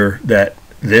see here that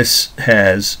this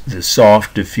has the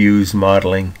soft, diffuse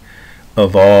modeling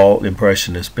of all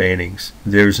Impressionist paintings.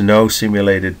 There's no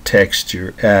simulated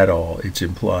texture at all. It's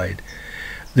implied.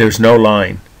 There's no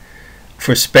line.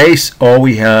 For space, all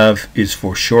we have is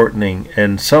foreshortening,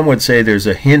 and some would say there's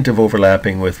a hint of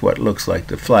overlapping with what looks like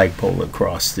the flagpole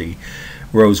across the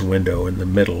rose window in the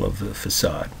middle of the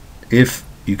facade. If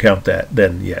you count that,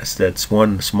 then yes, that's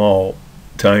one small,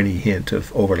 tiny hint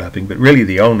of overlapping, but really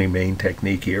the only main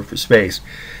technique here for space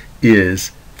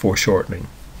is foreshortening.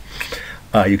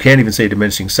 You can't even say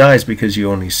diminishing size because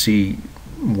you only see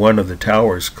one of the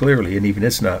towers clearly, and even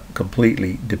it's not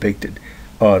completely depicted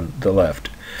on the left.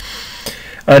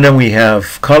 And then we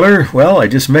have color. Well, I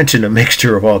just mentioned a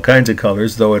mixture of all kinds of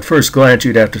colors, though at first glance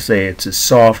you'd have to say it's a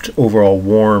soft, overall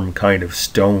warm kind of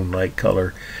stone-like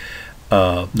color,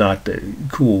 not the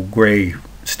cool gray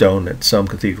stone that some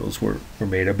cathedrals were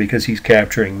made of, because he's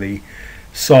capturing the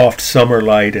soft summer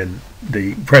light and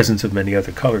the presence of many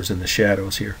other colors in the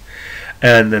shadows here.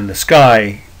 And then the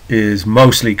sky is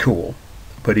mostly cool,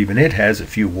 but even it has a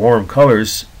few warm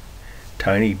colors,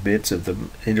 tiny bits of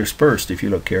them interspersed if you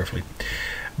look carefully.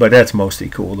 But that's mostly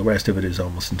cool. The rest of it is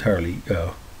almost entirely,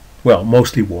 well,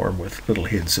 mostly warm with little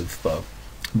hints of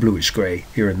bluish gray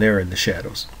here and there in the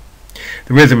shadows.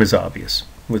 The rhythm is obvious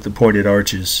with the pointed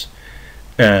arches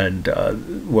and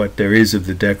what there is of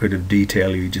the decorative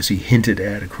detail you just see hinted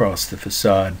at across the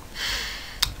facade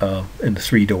and the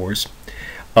three doors.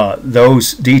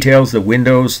 Those details, the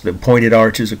windows, the pointed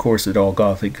arches, of course, that all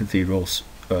Gothic cathedrals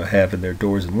have in their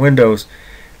doors and windows,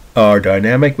 are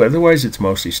dynamic, but otherwise it's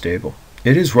mostly stable.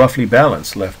 It is roughly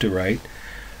balanced left to right,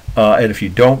 and if you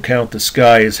don't count the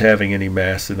sky as having any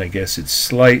mass, then I guess it's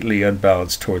slightly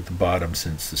unbalanced toward the bottom,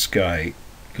 since the sky,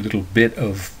 the little bit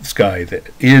of sky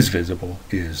that is visible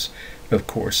is, of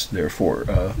course,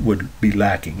 therefore would be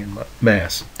lacking in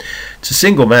mass. It's a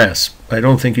single mass. I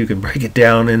don't think you can break it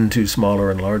down into smaller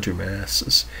and larger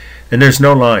masses, and there's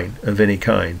no line of any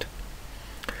kind.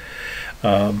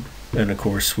 And of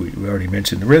course we already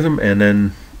mentioned the rhythm, and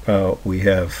then we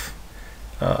have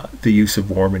the use of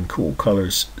warm and cool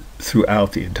colors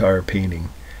throughout the entire painting,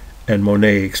 and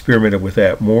Monet experimented with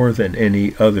that more than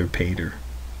any other painter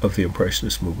of the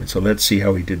Impressionist movement. So let's see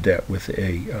how he did that with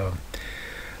a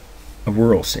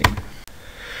rural scene.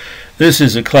 This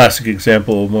is a classic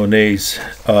example of Monet's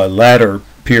latter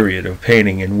period of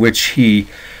painting, in which he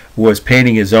was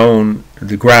painting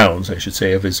the grounds, I should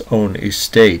say, of his own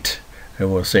estate.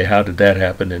 And we'll say how did that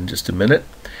happen in just a minute.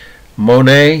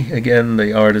 Monet, again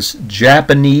the artist,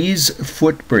 Japanese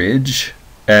footbridge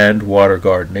and water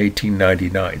garden,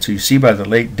 1899. So you see by the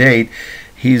late date,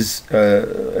 he's,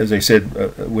 as I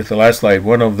said with the last slide,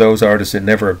 one of those artists that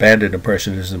never abandoned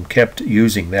Impressionism, kept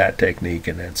using that technique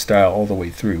and that style all the way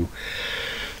through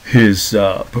his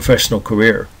professional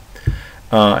career.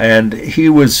 And he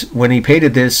was, when he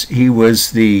painted this, he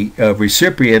was the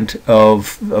recipient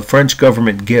of a French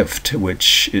government gift,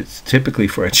 which is typically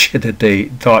French that they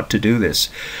thought to do this.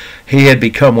 He had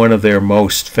become one of their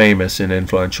most famous and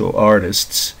influential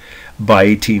artists. By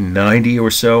 1890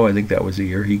 or so, I think that was the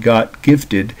year, he got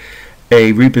gifted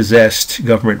a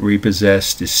government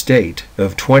repossessed estate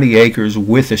of 20 acres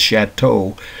with a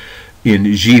chateau in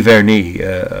Giverny,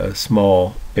 a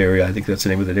small area. I think that's the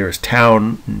name of the nearest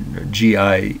town,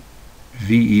 Giverny,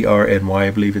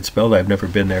 I believe it's spelled. I've never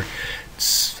been there.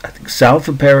 It's, I think, south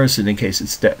of Paris, and in case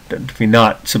it's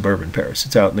not suburban Paris.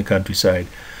 It's out in the countryside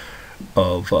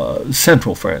of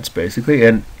central France, basically.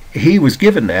 And he was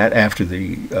given that after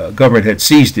the government had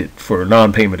seized it for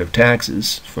non-payment of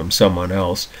taxes from someone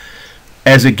else,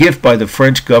 as a gift by the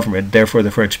French government, therefore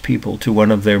the French people, to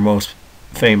one of their most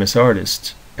famous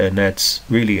artists. And that's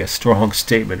really a strong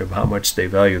statement of how much they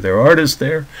value their artists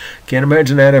there. Can't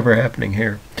imagine that ever happening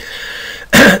here.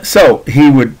 So he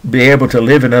would be able to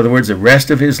live, in other words, the rest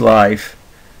of his life,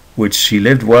 which he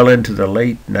lived well into the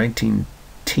late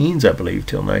 19-teens, I believe,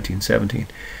 till 1917,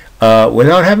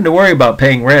 without having to worry about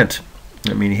paying rent.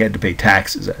 I mean, he had to pay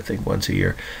taxes, I think, once a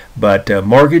year. But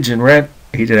mortgage and rent,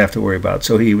 he didn't have to worry about.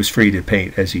 So he was free to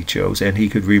paint as he chose, and he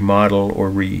could remodel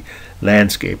or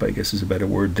landscape, I guess is a better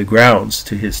word, the grounds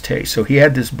to his taste. So he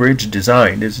had this bridge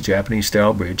designed as a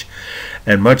Japanese-style bridge,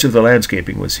 and much of the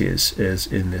landscaping was his, as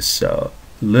in this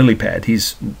lily pad.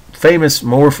 He's famous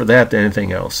more for that than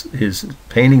anything else. His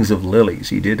paintings of lilies,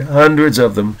 he did hundreds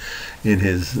of them in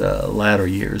his latter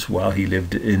years while he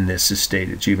lived in this estate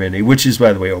at Giverny, which is,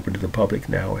 by the way, open to the public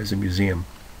now as a museum.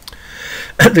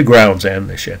 The grounds and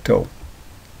the chateau.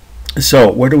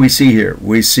 So what do we see here?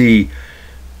 We see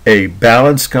a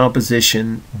balanced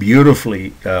composition,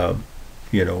 beautifully,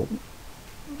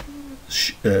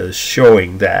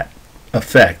 showing that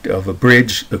effect of a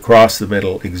bridge across the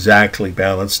middle, exactly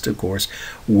balanced, of course,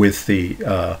 with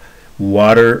the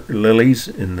water lilies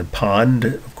in the pond,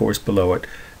 of course, below it,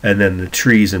 and then the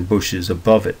trees and bushes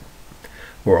above it,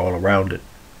 or all around it.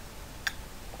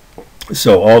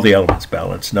 So all the elements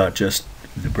balanced, not just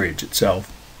the bridge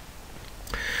itself,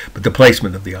 but the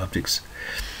placement of the objects.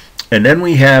 And then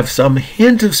we have some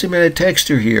hint of cemented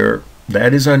texture here.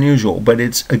 That is unusual, but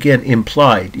it's, again,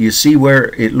 implied. You see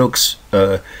where it looks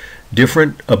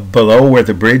different below where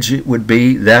the bridge would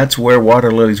be? That's where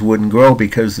water lilies wouldn't grow,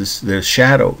 because there's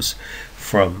shadows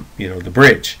from the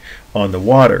bridge on the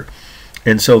water.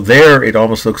 And so there it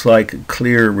almost looks like a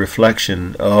clear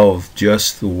reflection of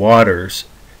just the waters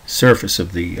surface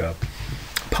of the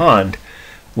pond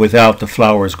without the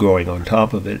flowers growing on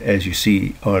top of it, as you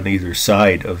see on either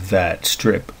side of that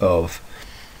strip of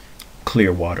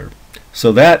clear water.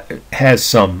 So that has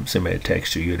some similar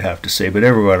texture, you'd have to say, but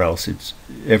everywhere else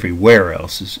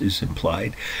is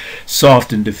implied.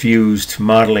 Soft and diffused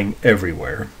modeling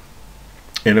everywhere.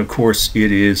 And of course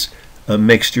it is a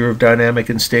mixture of dynamic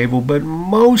and stable, but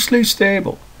mostly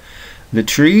stable. The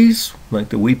trees, like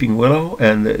the weeping willow,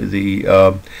 and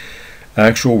the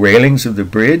actual railings of the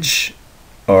bridge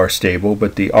are stable,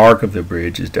 but the arc of the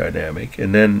bridge is dynamic.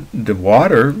 And then the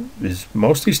water is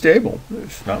mostly stable.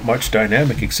 There's not much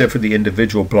dynamic except for the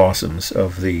individual blossoms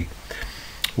of the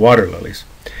water lilies.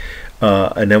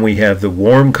 And then we have the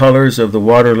warm colors of the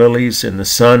water lilies and the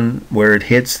sun where it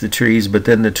hits the trees, but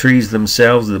then the trees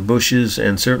themselves, the bushes,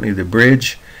 and certainly the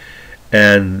bridge,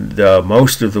 and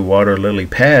most of the water lily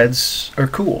pads are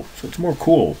cool. So it's more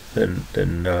cool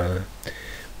than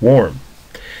warm.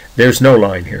 There's no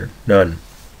line here, none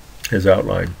is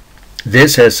outlined.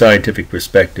 This has scientific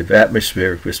perspective,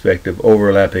 atmospheric perspective,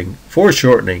 overlapping,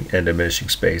 foreshortening, and diminishing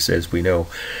space, as we know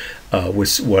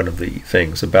was one of the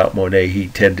things about Monet he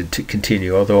tended to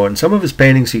continue, although in some of his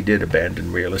paintings he did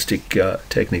abandon realistic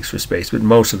techniques for space, but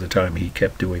most of the time he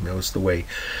kept doing those the way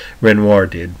Renoir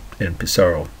did and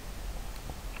Pissarro.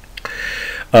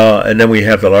 And then we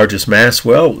have the largest mass.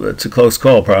 Well, it's a close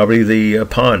call. Probably the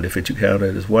pond, if you count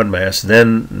it as one mass.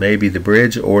 Then maybe the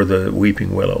bridge or the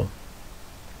weeping willow.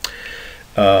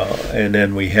 And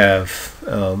then we have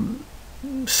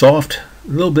soft, a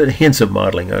little bit of hints of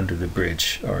modeling under the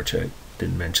bridge arch. I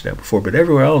didn't mention that before, but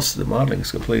everywhere else the modeling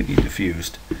is completely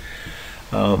diffused.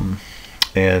 And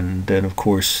then, of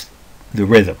course, the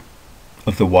rhythm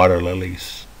of the water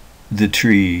lilies, the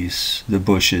trees, the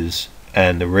bushes,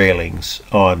 and the railings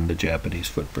on the Japanese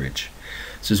footbridge.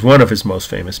 This is one of his most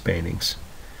famous paintings,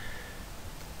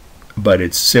 but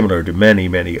it's similar to many,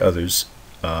 many others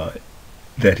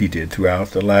that he did throughout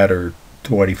the latter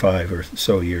 25 or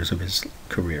so years of his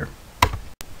career.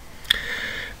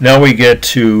 Now we get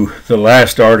to the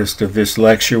last artist of this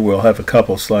lecture. We'll have a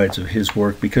couple slides of his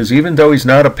work, because even though he's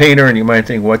not a painter, and you might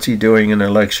think, what's he doing in a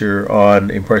lecture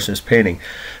on Impressionist painting?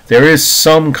 There is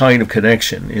some kind of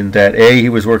connection in that, A, he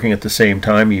was working at the same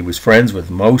time, he was friends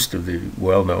with most of the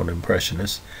well-known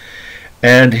Impressionists,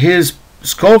 and his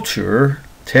sculpture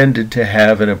tended to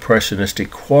have an impressionistic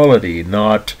quality,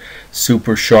 not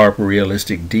super sharp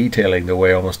realistic detailing the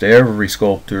way almost every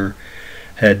sculptor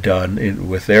had done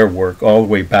with their work all the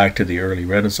way back to the early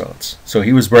Renaissance. So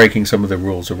he was breaking some of the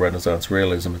rules of Renaissance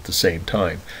realism at the same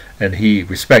time, and he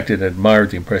respected and admired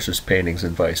the Impressionist paintings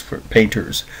and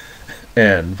painters,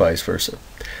 and vice versa.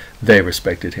 They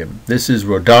respected him. This is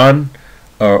Rodin,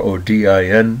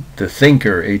 R-O-D-I-N, The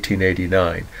Thinker,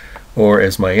 1889, or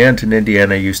as my aunt in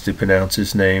Indiana used to pronounce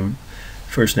his name,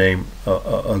 first name,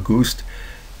 Auguste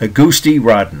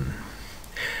Rodin.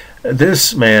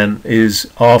 This man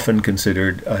is often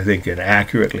considered, I think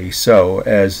inaccurately so,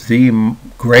 as the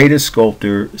greatest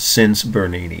sculptor since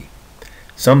Bernini.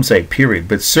 Some say period,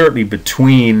 but certainly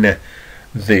between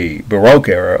the Baroque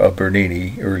era of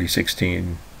Bernini,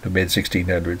 the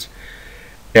mid-1600s,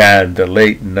 and the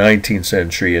late 19th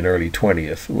century and early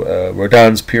 20th.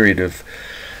 Rodin's period of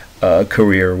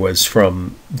career was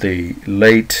from the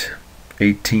late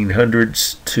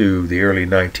 1800s to the early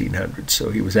 1900s,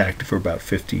 so he was active for about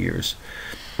 50 years.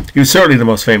 He was certainly the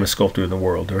most famous sculptor in the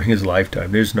world during his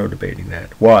lifetime. There's no debating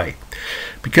that. Why?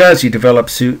 Because he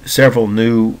developed several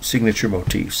new signature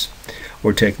motifs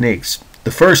or techniques. The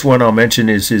first one I'll mention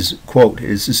is his quote,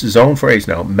 this is his own phrase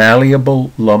now,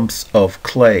 malleable lumps of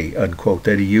clay, unquote,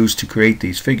 that he used to create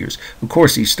these figures. Of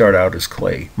course, these start out as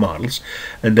clay models,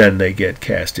 and then they get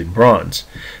cast in bronze.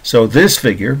 So this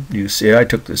figure, you see, I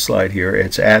took this slide here,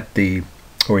 it's at the,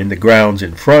 or in the grounds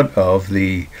in front of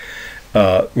the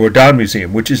Rodin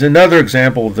Museum, which is another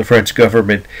example of the French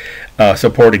government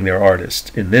supporting their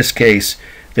artist. In this case,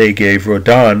 they gave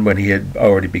Rodin, when he had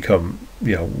already become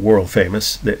world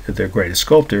famous, their greatest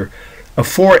sculptor, a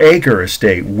 4-acre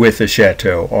estate with a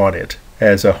chateau on it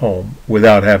as a home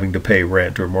without having to pay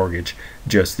rent or mortgage,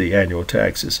 just the annual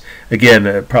taxes.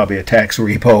 Again, probably a tax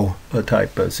repo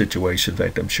type situation. In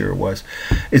fact, I'm sure it was.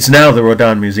 It's now the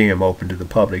Rodin Museum, open to the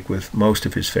public, with most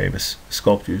of his famous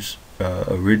sculptures,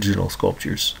 original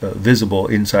sculptures, visible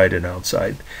inside and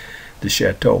outside the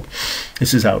chateau.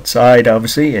 This is outside,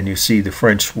 obviously, and you see the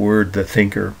French word, the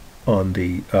thinker, on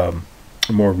the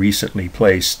more recently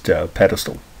placed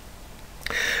pedestal.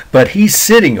 But he's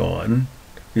sitting on,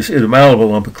 you see the malleable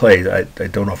lump of clay. I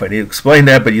don't know if I need to explain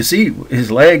that, but you see his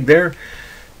leg there?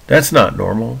 That's not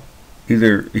normal.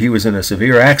 either he was in a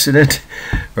severe accident,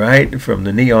 right, from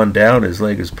the knee on down, his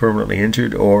leg is permanently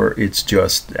injured, or it's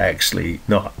just actually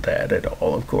not that at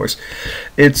all, of course.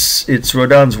 It's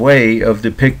Rodin's way of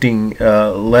depicting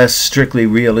less strictly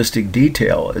realistic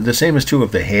detail. The same is true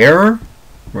of the hair,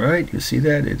 right? You see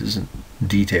that? It isn't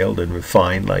detailed and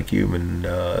refined like human,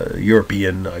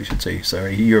 European, I should say,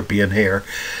 sorry, European hair.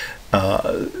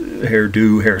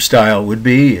 Hairdo, hairstyle would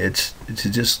be. It's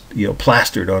just, you know,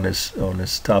 plastered on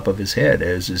his top of his head,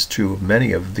 as is true of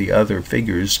many of the other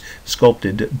figures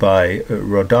sculpted by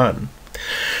Rodin.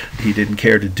 He didn't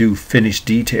care to do finished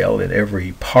detail in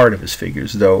every part of his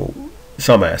figures, though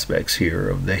some aspects here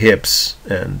of the hips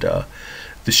and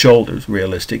the shoulders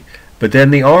realistic. But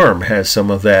then the arm has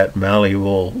some of that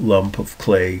malleable lump of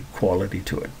clay quality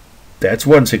to it. That's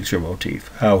one signature motif,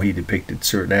 how he depicted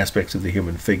certain aspects of the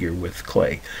human figure with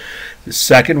clay. The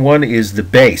second one is the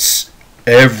base.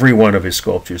 Every one of his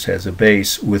sculptures has a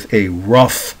base with a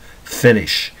rough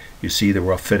finish. You see the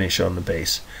rough finish on the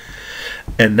base.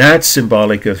 And that's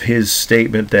symbolic of his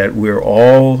statement that we're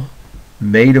all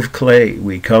made of clay.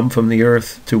 We come from the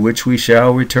earth to which we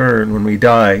shall return when we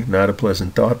die. Not a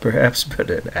pleasant thought, perhaps,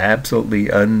 but an absolutely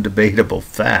undebatable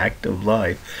fact of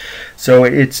life. So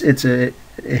it's a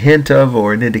hint of,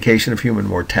 or an indication of, human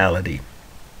mortality.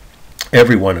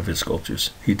 Every one of his sculptures,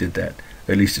 he did that,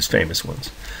 at least his famous ones.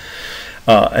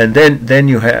 And then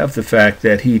you have the fact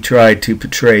that he tried to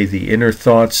portray the inner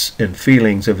thoughts and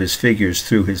feelings of his figures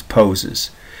through his poses,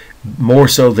 more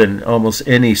so than almost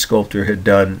any sculptor had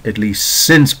done, at least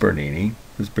since Bernini,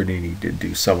 because Bernini did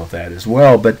do some of that as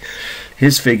well, but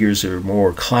his figures are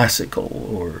more classical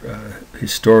or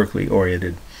historically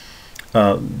oriented.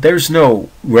 There's no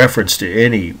reference to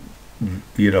any,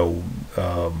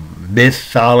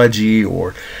 mythology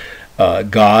or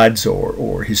gods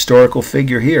or historical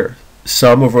figure here.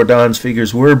 Some of Rodin's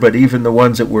figures were, but even the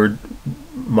ones that were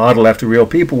modeled after real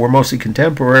people were mostly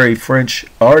contemporary French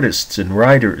artists and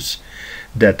writers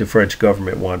that the French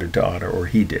government wanted to honor, or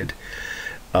he did,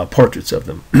 portraits of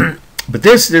them. But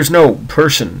there's no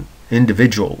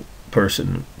individual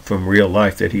person from real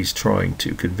life that he's trying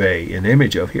to convey an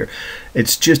image of here.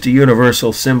 It's just a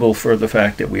universal symbol for the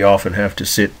fact that we often have to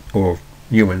sit, or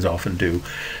humans often do,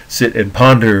 sit and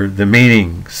ponder the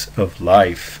meanings of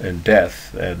life and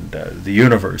death and the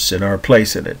universe and our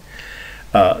place in it.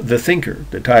 The Thinker,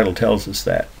 the title tells us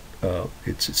that.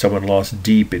 It's someone lost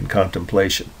deep in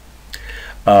contemplation.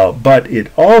 But it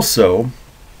also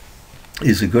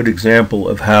is a good example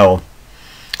of how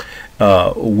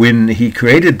when he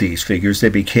created these figures, they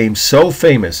became so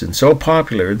famous and so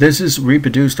popular. This is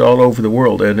reproduced all over the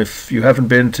world. And if you haven't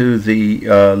been to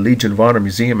the Legion of Honor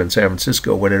Museum in San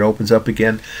Francisco, when it opens up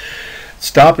again,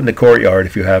 stop in the courtyard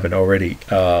if you haven't already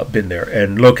been there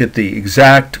and look at the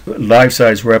exact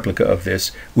life-size replica of this,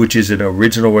 which is an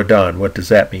original Rodin. What does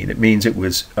that mean? It means it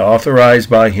was authorized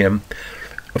by him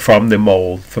from the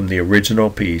mold, from the original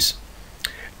piece,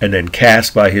 and then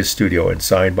cast by his studio and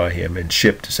signed by him and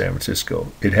shipped to San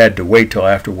Francisco. It had to wait till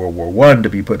after World War I to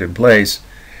be put in place.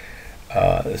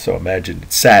 So imagine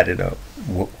it sat in a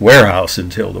warehouse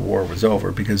until the war was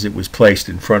over, because it was placed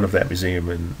in front of that museum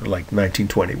in like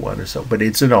 1921 or so. But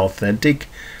it's an authentic,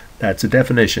 that's a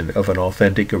definition of an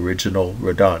authentic original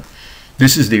Rodin.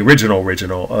 This is the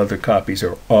original. Other copies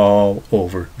are all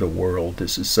over the world.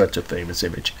 This is such a famous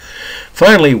image.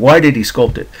 Finally, why did he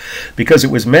sculpt it? Because it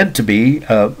was meant to be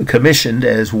commissioned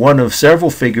as one of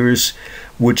several figures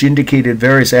which indicated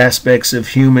various aspects of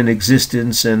human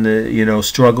existence and the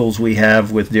struggles we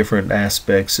have with different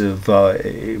aspects of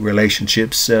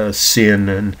relationships, sin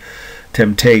and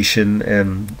temptation,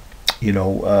 and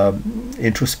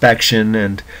introspection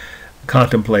and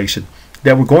contemplation,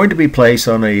 that were going to be placed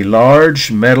on a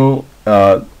large metal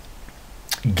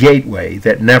gateway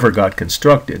that never got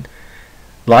constructed.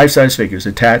 Life-size figures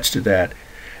attached to that.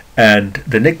 And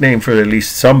the nickname for at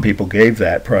least some people gave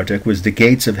that project was the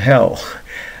Gates of Hell.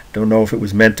 Don't know if it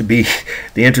was meant to be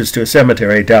the entrance to a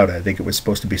cemetery. I doubt it. I think it was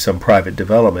supposed to be some private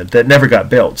development that never got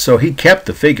built. So he kept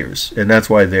the figures, and that's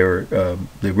why they're the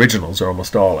originals are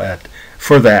almost all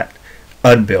for that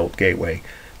unbuilt gateway,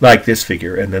 like this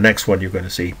figure and the next one you're going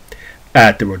to see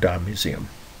at the Rodin Museum.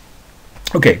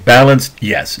 Okay, balanced,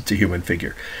 yes, it's a human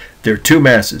figure. There are two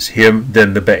masses, him,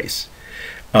 then the base.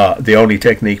 The only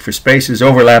technique for space is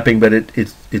overlapping, but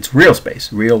it's real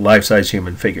space, real life-size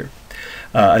human figure.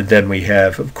 And then we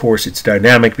have, of course, it's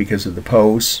dynamic because of the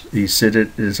pose.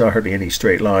 There's hardly any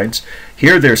straight lines.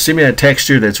 Here there's simulated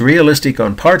texture that's realistic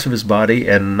on parts of his body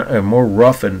and more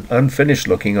rough and unfinished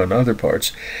looking on other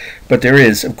parts. But there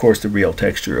is, of course, the real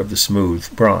texture of the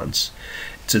smooth bronze.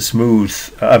 it's a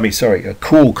smooth, a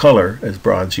cool color, as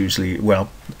bronze usually, well,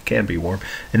 can be warm.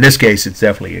 In this case, it's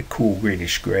definitely a cool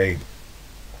greenish gray.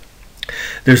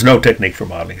 There's no technique for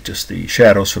modeling, just the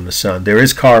shadows from the sun. There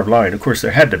is carved line. Of course,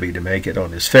 there had to be to make it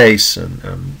on his face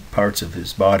and parts of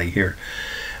his body here.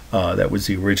 That was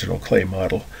the original clay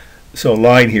model. So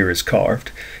line here is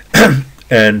carved.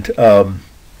 And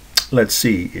let's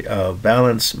see,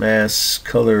 balance, mass,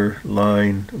 color,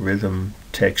 line, rhythm,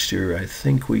 texture. I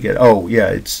think we get, oh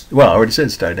yeah, I already said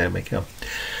it's dynamic. Yeah.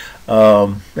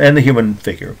 And the human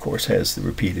figure, of course, has the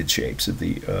repeated shapes of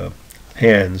the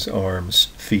hands, arms,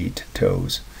 feet,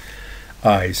 toes,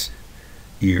 eyes,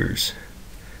 ears,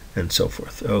 and so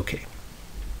forth. Okay.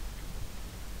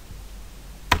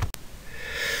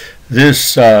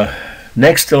 This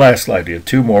next to last slide, we have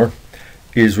two more,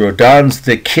 is Rodin's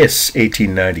The Kiss,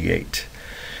 1898.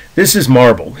 This is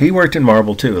marble. He worked in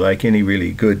marble too, like any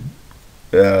really good,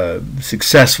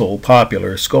 successful,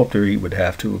 popular sculptor. He would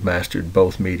have to have mastered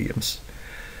both mediums.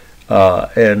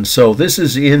 And so this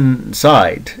is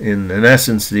inside, in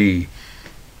essence, the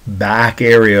back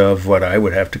area of what I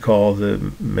would have to call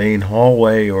the main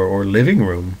hallway or living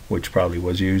room, which probably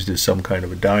was used as some kind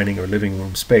of a dining or living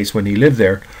room space when he lived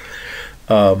there,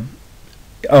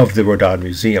 of the Rodin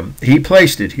Museum. He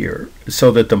placed it here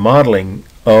so that the modeling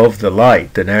of the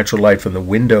light, the natural light from the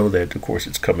window, that of course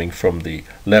it's coming from the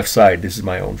left side, this is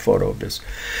my own photo of this,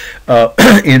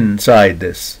 inside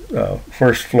this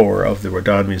first floor of the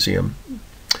Rodin Museum,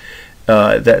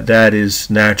 that is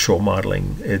natural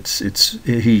modeling.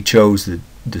 He chose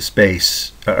the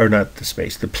space, or not the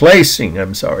space, the placing,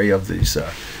 I'm sorry, of these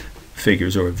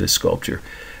figures or of this sculpture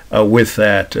with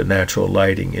that natural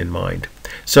lighting in mind.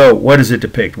 So what does it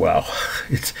depict? Wow,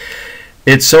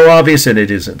 it's so obvious and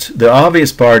it isn't. The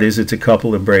obvious part is it's a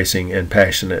couple embracing and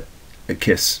passionate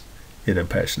kiss, in a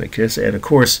passionate kiss, and of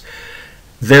course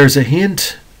there's a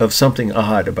hint of something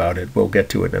odd about it. We'll get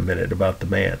to it in a minute about the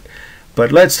man,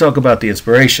 but let's talk about the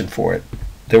inspiration for it.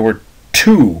 There were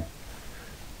two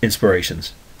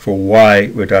inspirations for why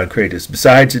Rodin created this.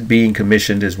 Besides it being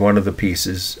commissioned as one of the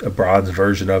pieces, a bronze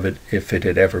version of it, if it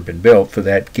had ever been built, for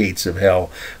that Gates of Hell,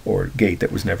 or gate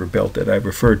that was never built, that I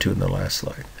referred to in the last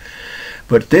slide.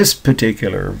 But this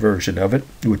particular version of it,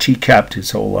 which he kept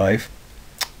his whole life,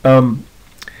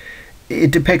 it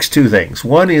depicts two things.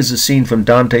 One is a scene from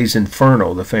Dante's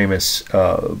Inferno, the famous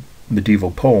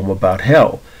medieval poem about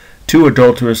hell. Two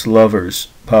adulterous lovers,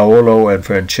 Paolo and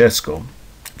Francesca,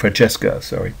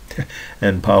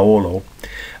 and Paolo,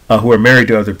 who are married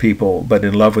to other people but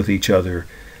in love with each other,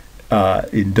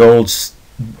 indulge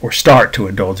or start to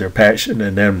indulge their passion,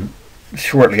 and then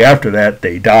shortly after that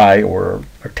they die or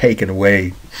are taken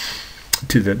away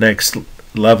to the next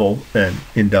level and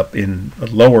end up in a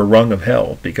lower rung of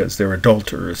hell because they're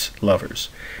adulterous lovers.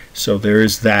 So there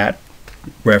is that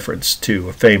reference to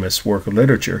a famous work of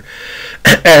literature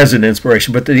as an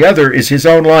inspiration. But the other is his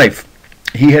own life.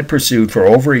 He had pursued for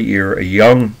over a year a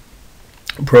young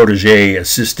protege,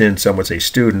 assistant, some would say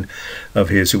student of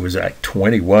his, who was like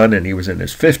 21 and he was in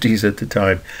his 50s at the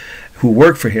time, who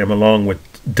worked for him along with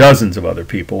dozens of other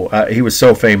people. He was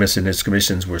so famous and his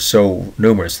commissions were so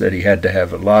numerous that he had to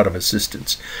have a lot of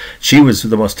assistants. She was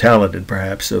the most talented,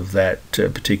 perhaps, of that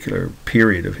particular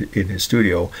period in his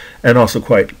studio, and also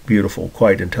quite beautiful,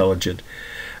 quite intelligent.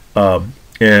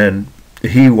 And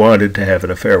he wanted to have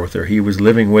an affair with her. He was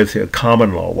living with a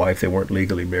common law wife. They weren't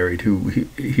legally married, who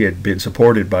he had been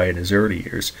supported by in his early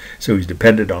years. So he's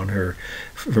dependent on her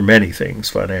for many things,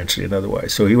 financially and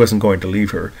otherwise. So he wasn't going to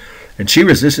leave her. And she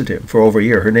resisted him for over a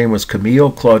year. Her name was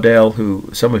Camille Claudel, who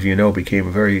some of you know became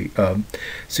a very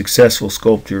successful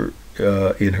sculptor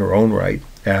in her own right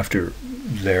after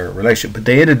their relationship. But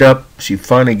they ended up, she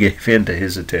finally gave in to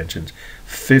his attentions.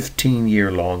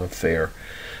 15-year-long affair.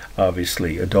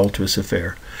 Obviously adulterous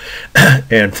affair,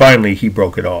 and finally he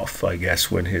broke it off, I guess,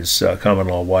 when his common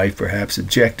law wife perhaps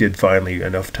objected finally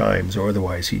enough times, or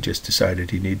otherwise he just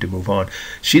decided he needed to move on.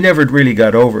 She never really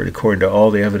got over it. According to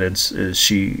all the evidence,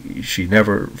 she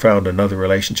never found another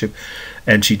relationship,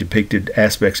 and she depicted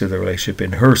aspects of the relationship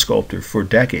in her sculpture for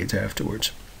decades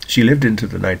afterwards. She lived into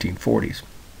the 1940s,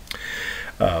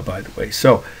 by the way.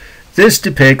 So this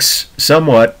depicts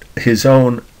somewhat his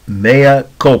own mea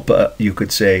culpa, you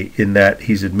could say, in that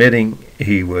he's admitting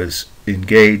he was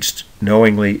engaged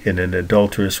knowingly in an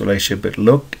adulterous relationship. But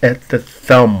look at the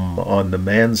thumb on the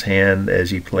man's hand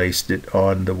as he placed it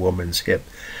on the woman's hip.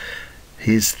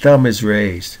 His thumb is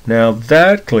raised. Now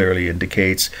that clearly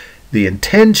indicates the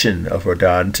intention of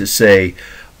Rodin to say,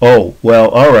 oh, well,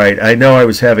 all right, I know I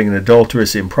was having an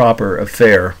adulterous, improper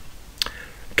affair,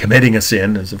 committing a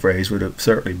sin, as the phrase would have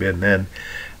certainly been then,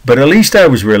 But at least I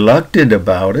was reluctant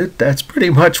about it. That's pretty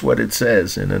much what it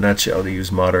says in a nutshell, to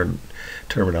use modern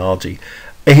terminology.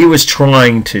 He was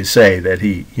trying to say that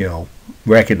he,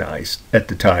 recognized at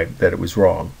the time that it was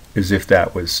wrong, as if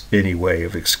that was any way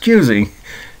of excusing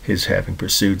his having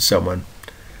pursued someone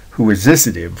who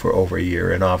resisted him for over a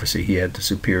year, and obviously he had the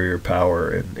superior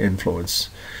power and influence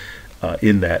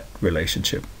in that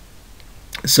relationship.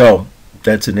 So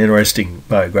that's an interesting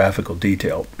biographical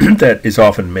detail that is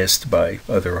often missed by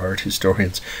other art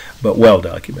historians, but well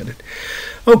documented.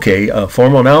 Okay,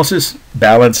 formal analysis,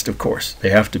 balanced, of course. They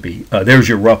have to be. There's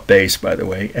your rough base, by the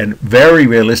way, and very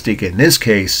realistic in this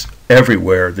case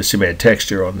everywhere. The cement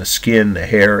texture on the skin, the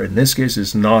hair, in this case,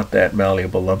 is not that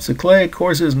malleable lumps of clay. Of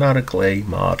course, is not a clay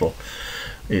model.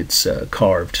 It's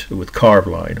carved with carved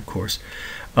line, of course.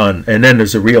 And then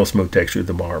there's a real smooth texture of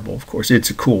the marble, of course. It's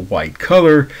a cool white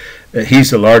color. He's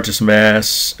the largest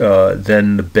mass.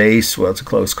 Then the base, well, it's a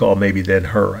close call, maybe then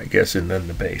her, I guess, and then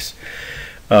the base.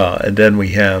 And then we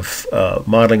have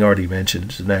modeling, already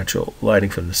mentioned, natural lighting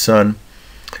from the sun.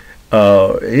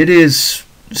 It is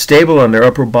stable on their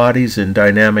upper bodies and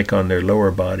dynamic on their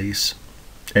lower bodies,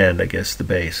 and I guess the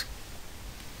base.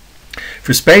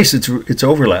 For space, it's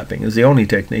overlapping is the only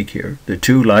technique here. The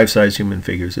two life-size human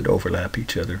figures that overlap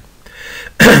each other.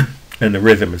 And the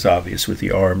rhythm is obvious with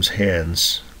the arms,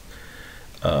 hands,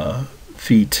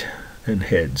 feet, and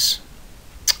heads.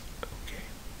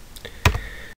 Okay.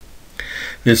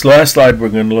 This last slide we're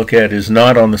going to look at is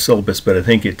not on the syllabus, but I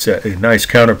think it's a nice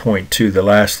counterpoint to the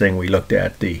last thing we looked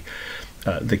at, the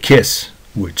kiss,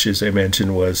 which, as I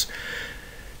mentioned, was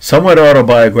somewhat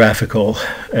autobiographical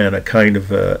and a kind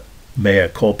of a mea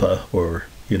culpa, or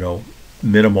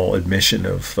minimal admission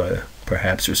of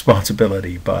perhaps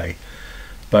responsibility by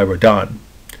Rodin.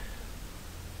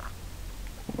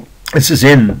 This is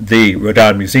in the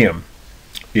Rodin Museum.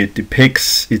 It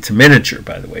depicts, it's a miniature,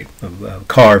 by the way,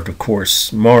 carved, of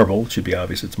course, marble. It should be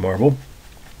obvious it's marble.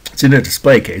 It's in a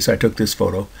display case. I took this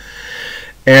photo,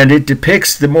 and it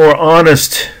depicts the more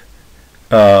honest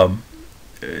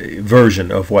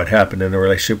version of what happened in the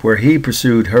relationship, where he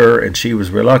pursued her and she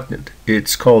was reluctant.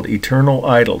 It's called Eternal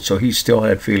Idol, so he still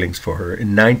had feelings for her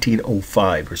in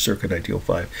 1905, or circa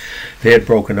 1905. They had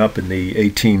broken up in the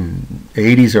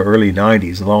 1880s or early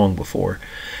 90s, long before.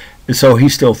 So he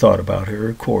still thought about her,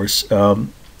 of course.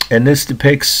 And this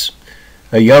depicts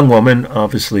a young woman,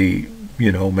 obviously,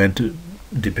 meant to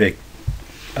depict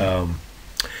a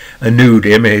nude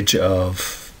image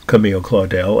of Camille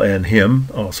Claudel, and him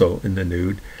also in the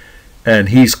nude, and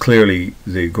he's clearly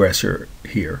the aggressor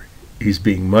here. He's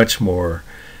being much more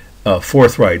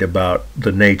forthright about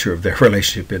the nature of their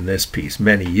relationship in this piece,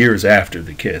 many years after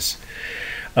the kiss.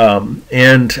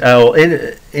 And I'll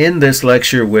end this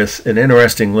lecture with an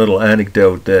interesting little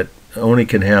anecdote that only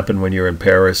can happen when you're in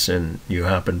Paris and you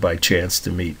happen by chance to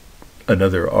meet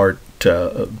another art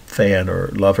fan or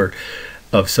lover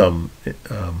of some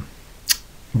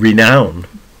renown.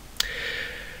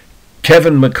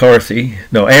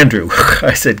 Andrew,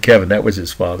 I said Kevin, that was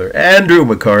his father. Andrew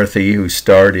McCarthy, who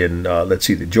starred in,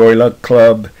 the Joy Luck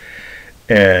Club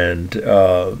and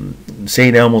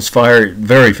St. Elmo's Fire,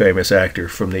 very famous actor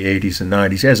from the 80s and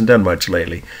 90s. He hasn't done much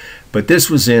lately, but this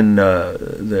was in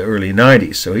the early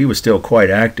 90s, so he was still quite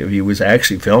active. He was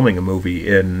actually filming a movie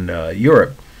in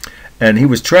Europe, and he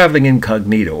was traveling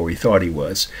incognito, or he thought he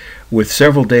was, with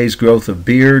several days' growth of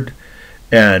beard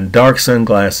and dark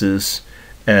sunglasses,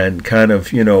 and kind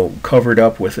of, covered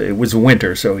up with, it was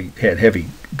winter, so he had heavy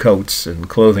coats and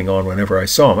clothing on whenever I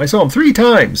saw him. I saw him 3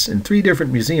 times in 3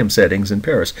 different museum settings in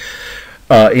Paris.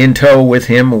 In tow with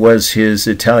him was his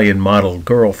Italian model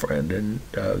girlfriend,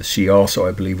 and she also,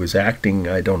 I believe, was acting.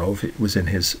 I don't know if it was in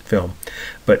his film.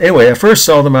 But anyway, I first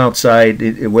saw them outside,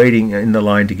 waiting in the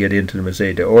line to get into the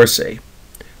Musée d'Orsay.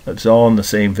 It was all on the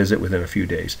same visit within a few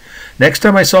days. Next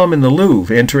time I saw him in the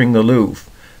Louvre, entering the Louvre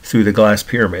through the glass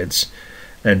pyramids,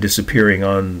 and disappearing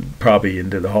on probably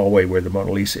into the hallway where the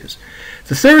Mona Lisa is.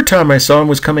 The third time I saw him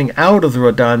was coming out of the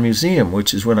Rodin Museum,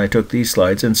 which is when I took these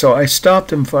slides, and so I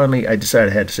stopped him finally. I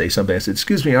decided I had to say something. I said,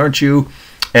 "Excuse me, aren't you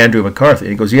Andrew McCarthy?"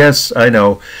 And he goes, "Yes, I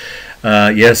know.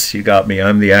 Yes, you got me.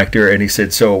 I'm the actor." And he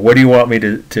said, "So what do you want me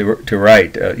to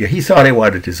write?" He thought I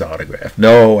wanted his autograph.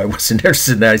 No, I wasn't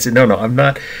interested in that. I said, no, I'm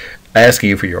not asking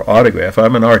you for your autograph.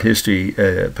 I'm an art history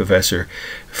professor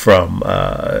from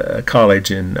a college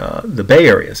in the Bay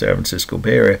Area, San Francisco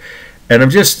Bay Area, and I'm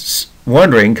just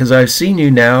wondering, because I've seen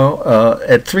you now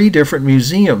at 3 different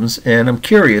museums, and I'm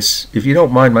curious, if you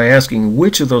don't mind my asking,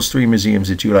 which of those 3 museums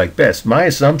did you like best? My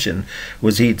assumption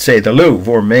was he'd say the Louvre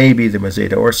or maybe the Musée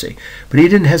d'Orsay, but he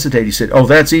didn't hesitate. He said, "Oh,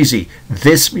 that's easy.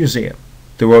 This museum,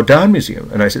 the Rodin Museum."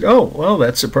 And I said, "Oh, well,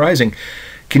 that's surprising.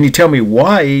 can you tell me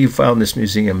why you found this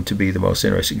museum to be the most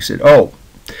interesting? He said, oh,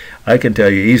 I can tell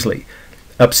you easily.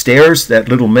 Upstairs, that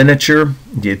little miniature,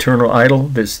 the Eternal Idol,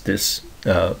 this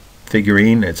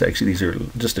figurine, it's actually, these are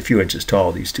just a few inches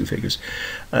tall, these two figures.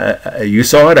 You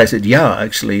saw it? I said, yeah,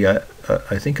 actually, I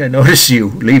think I noticed you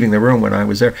leaving the room when I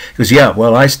was there. He goes, yeah,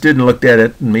 well, I stood and looked at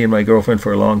it, me and my girlfriend,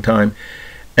 for a long time.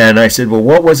 And I said, well,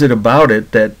 what was it about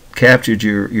it that captured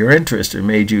your interest or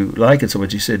made you like it so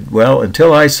much? He said, well,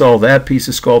 until I saw that piece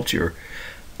of sculpture,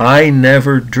 I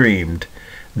never dreamed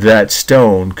that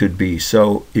stone could be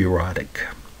so erotic.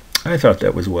 I thought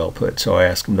that was well put. So I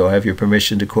asked him, do I have your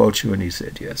permission to quote you? And he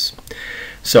said, yes.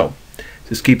 So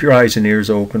just keep your eyes and ears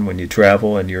open when you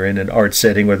travel and you're in an art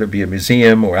setting, whether it be a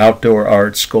museum or outdoor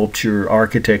art, sculpture,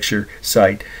 architecture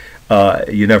site.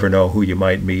 You never know who you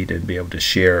might meet and be able to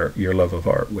share your love of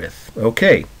art with.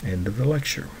 Okay, end of the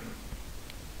lecture.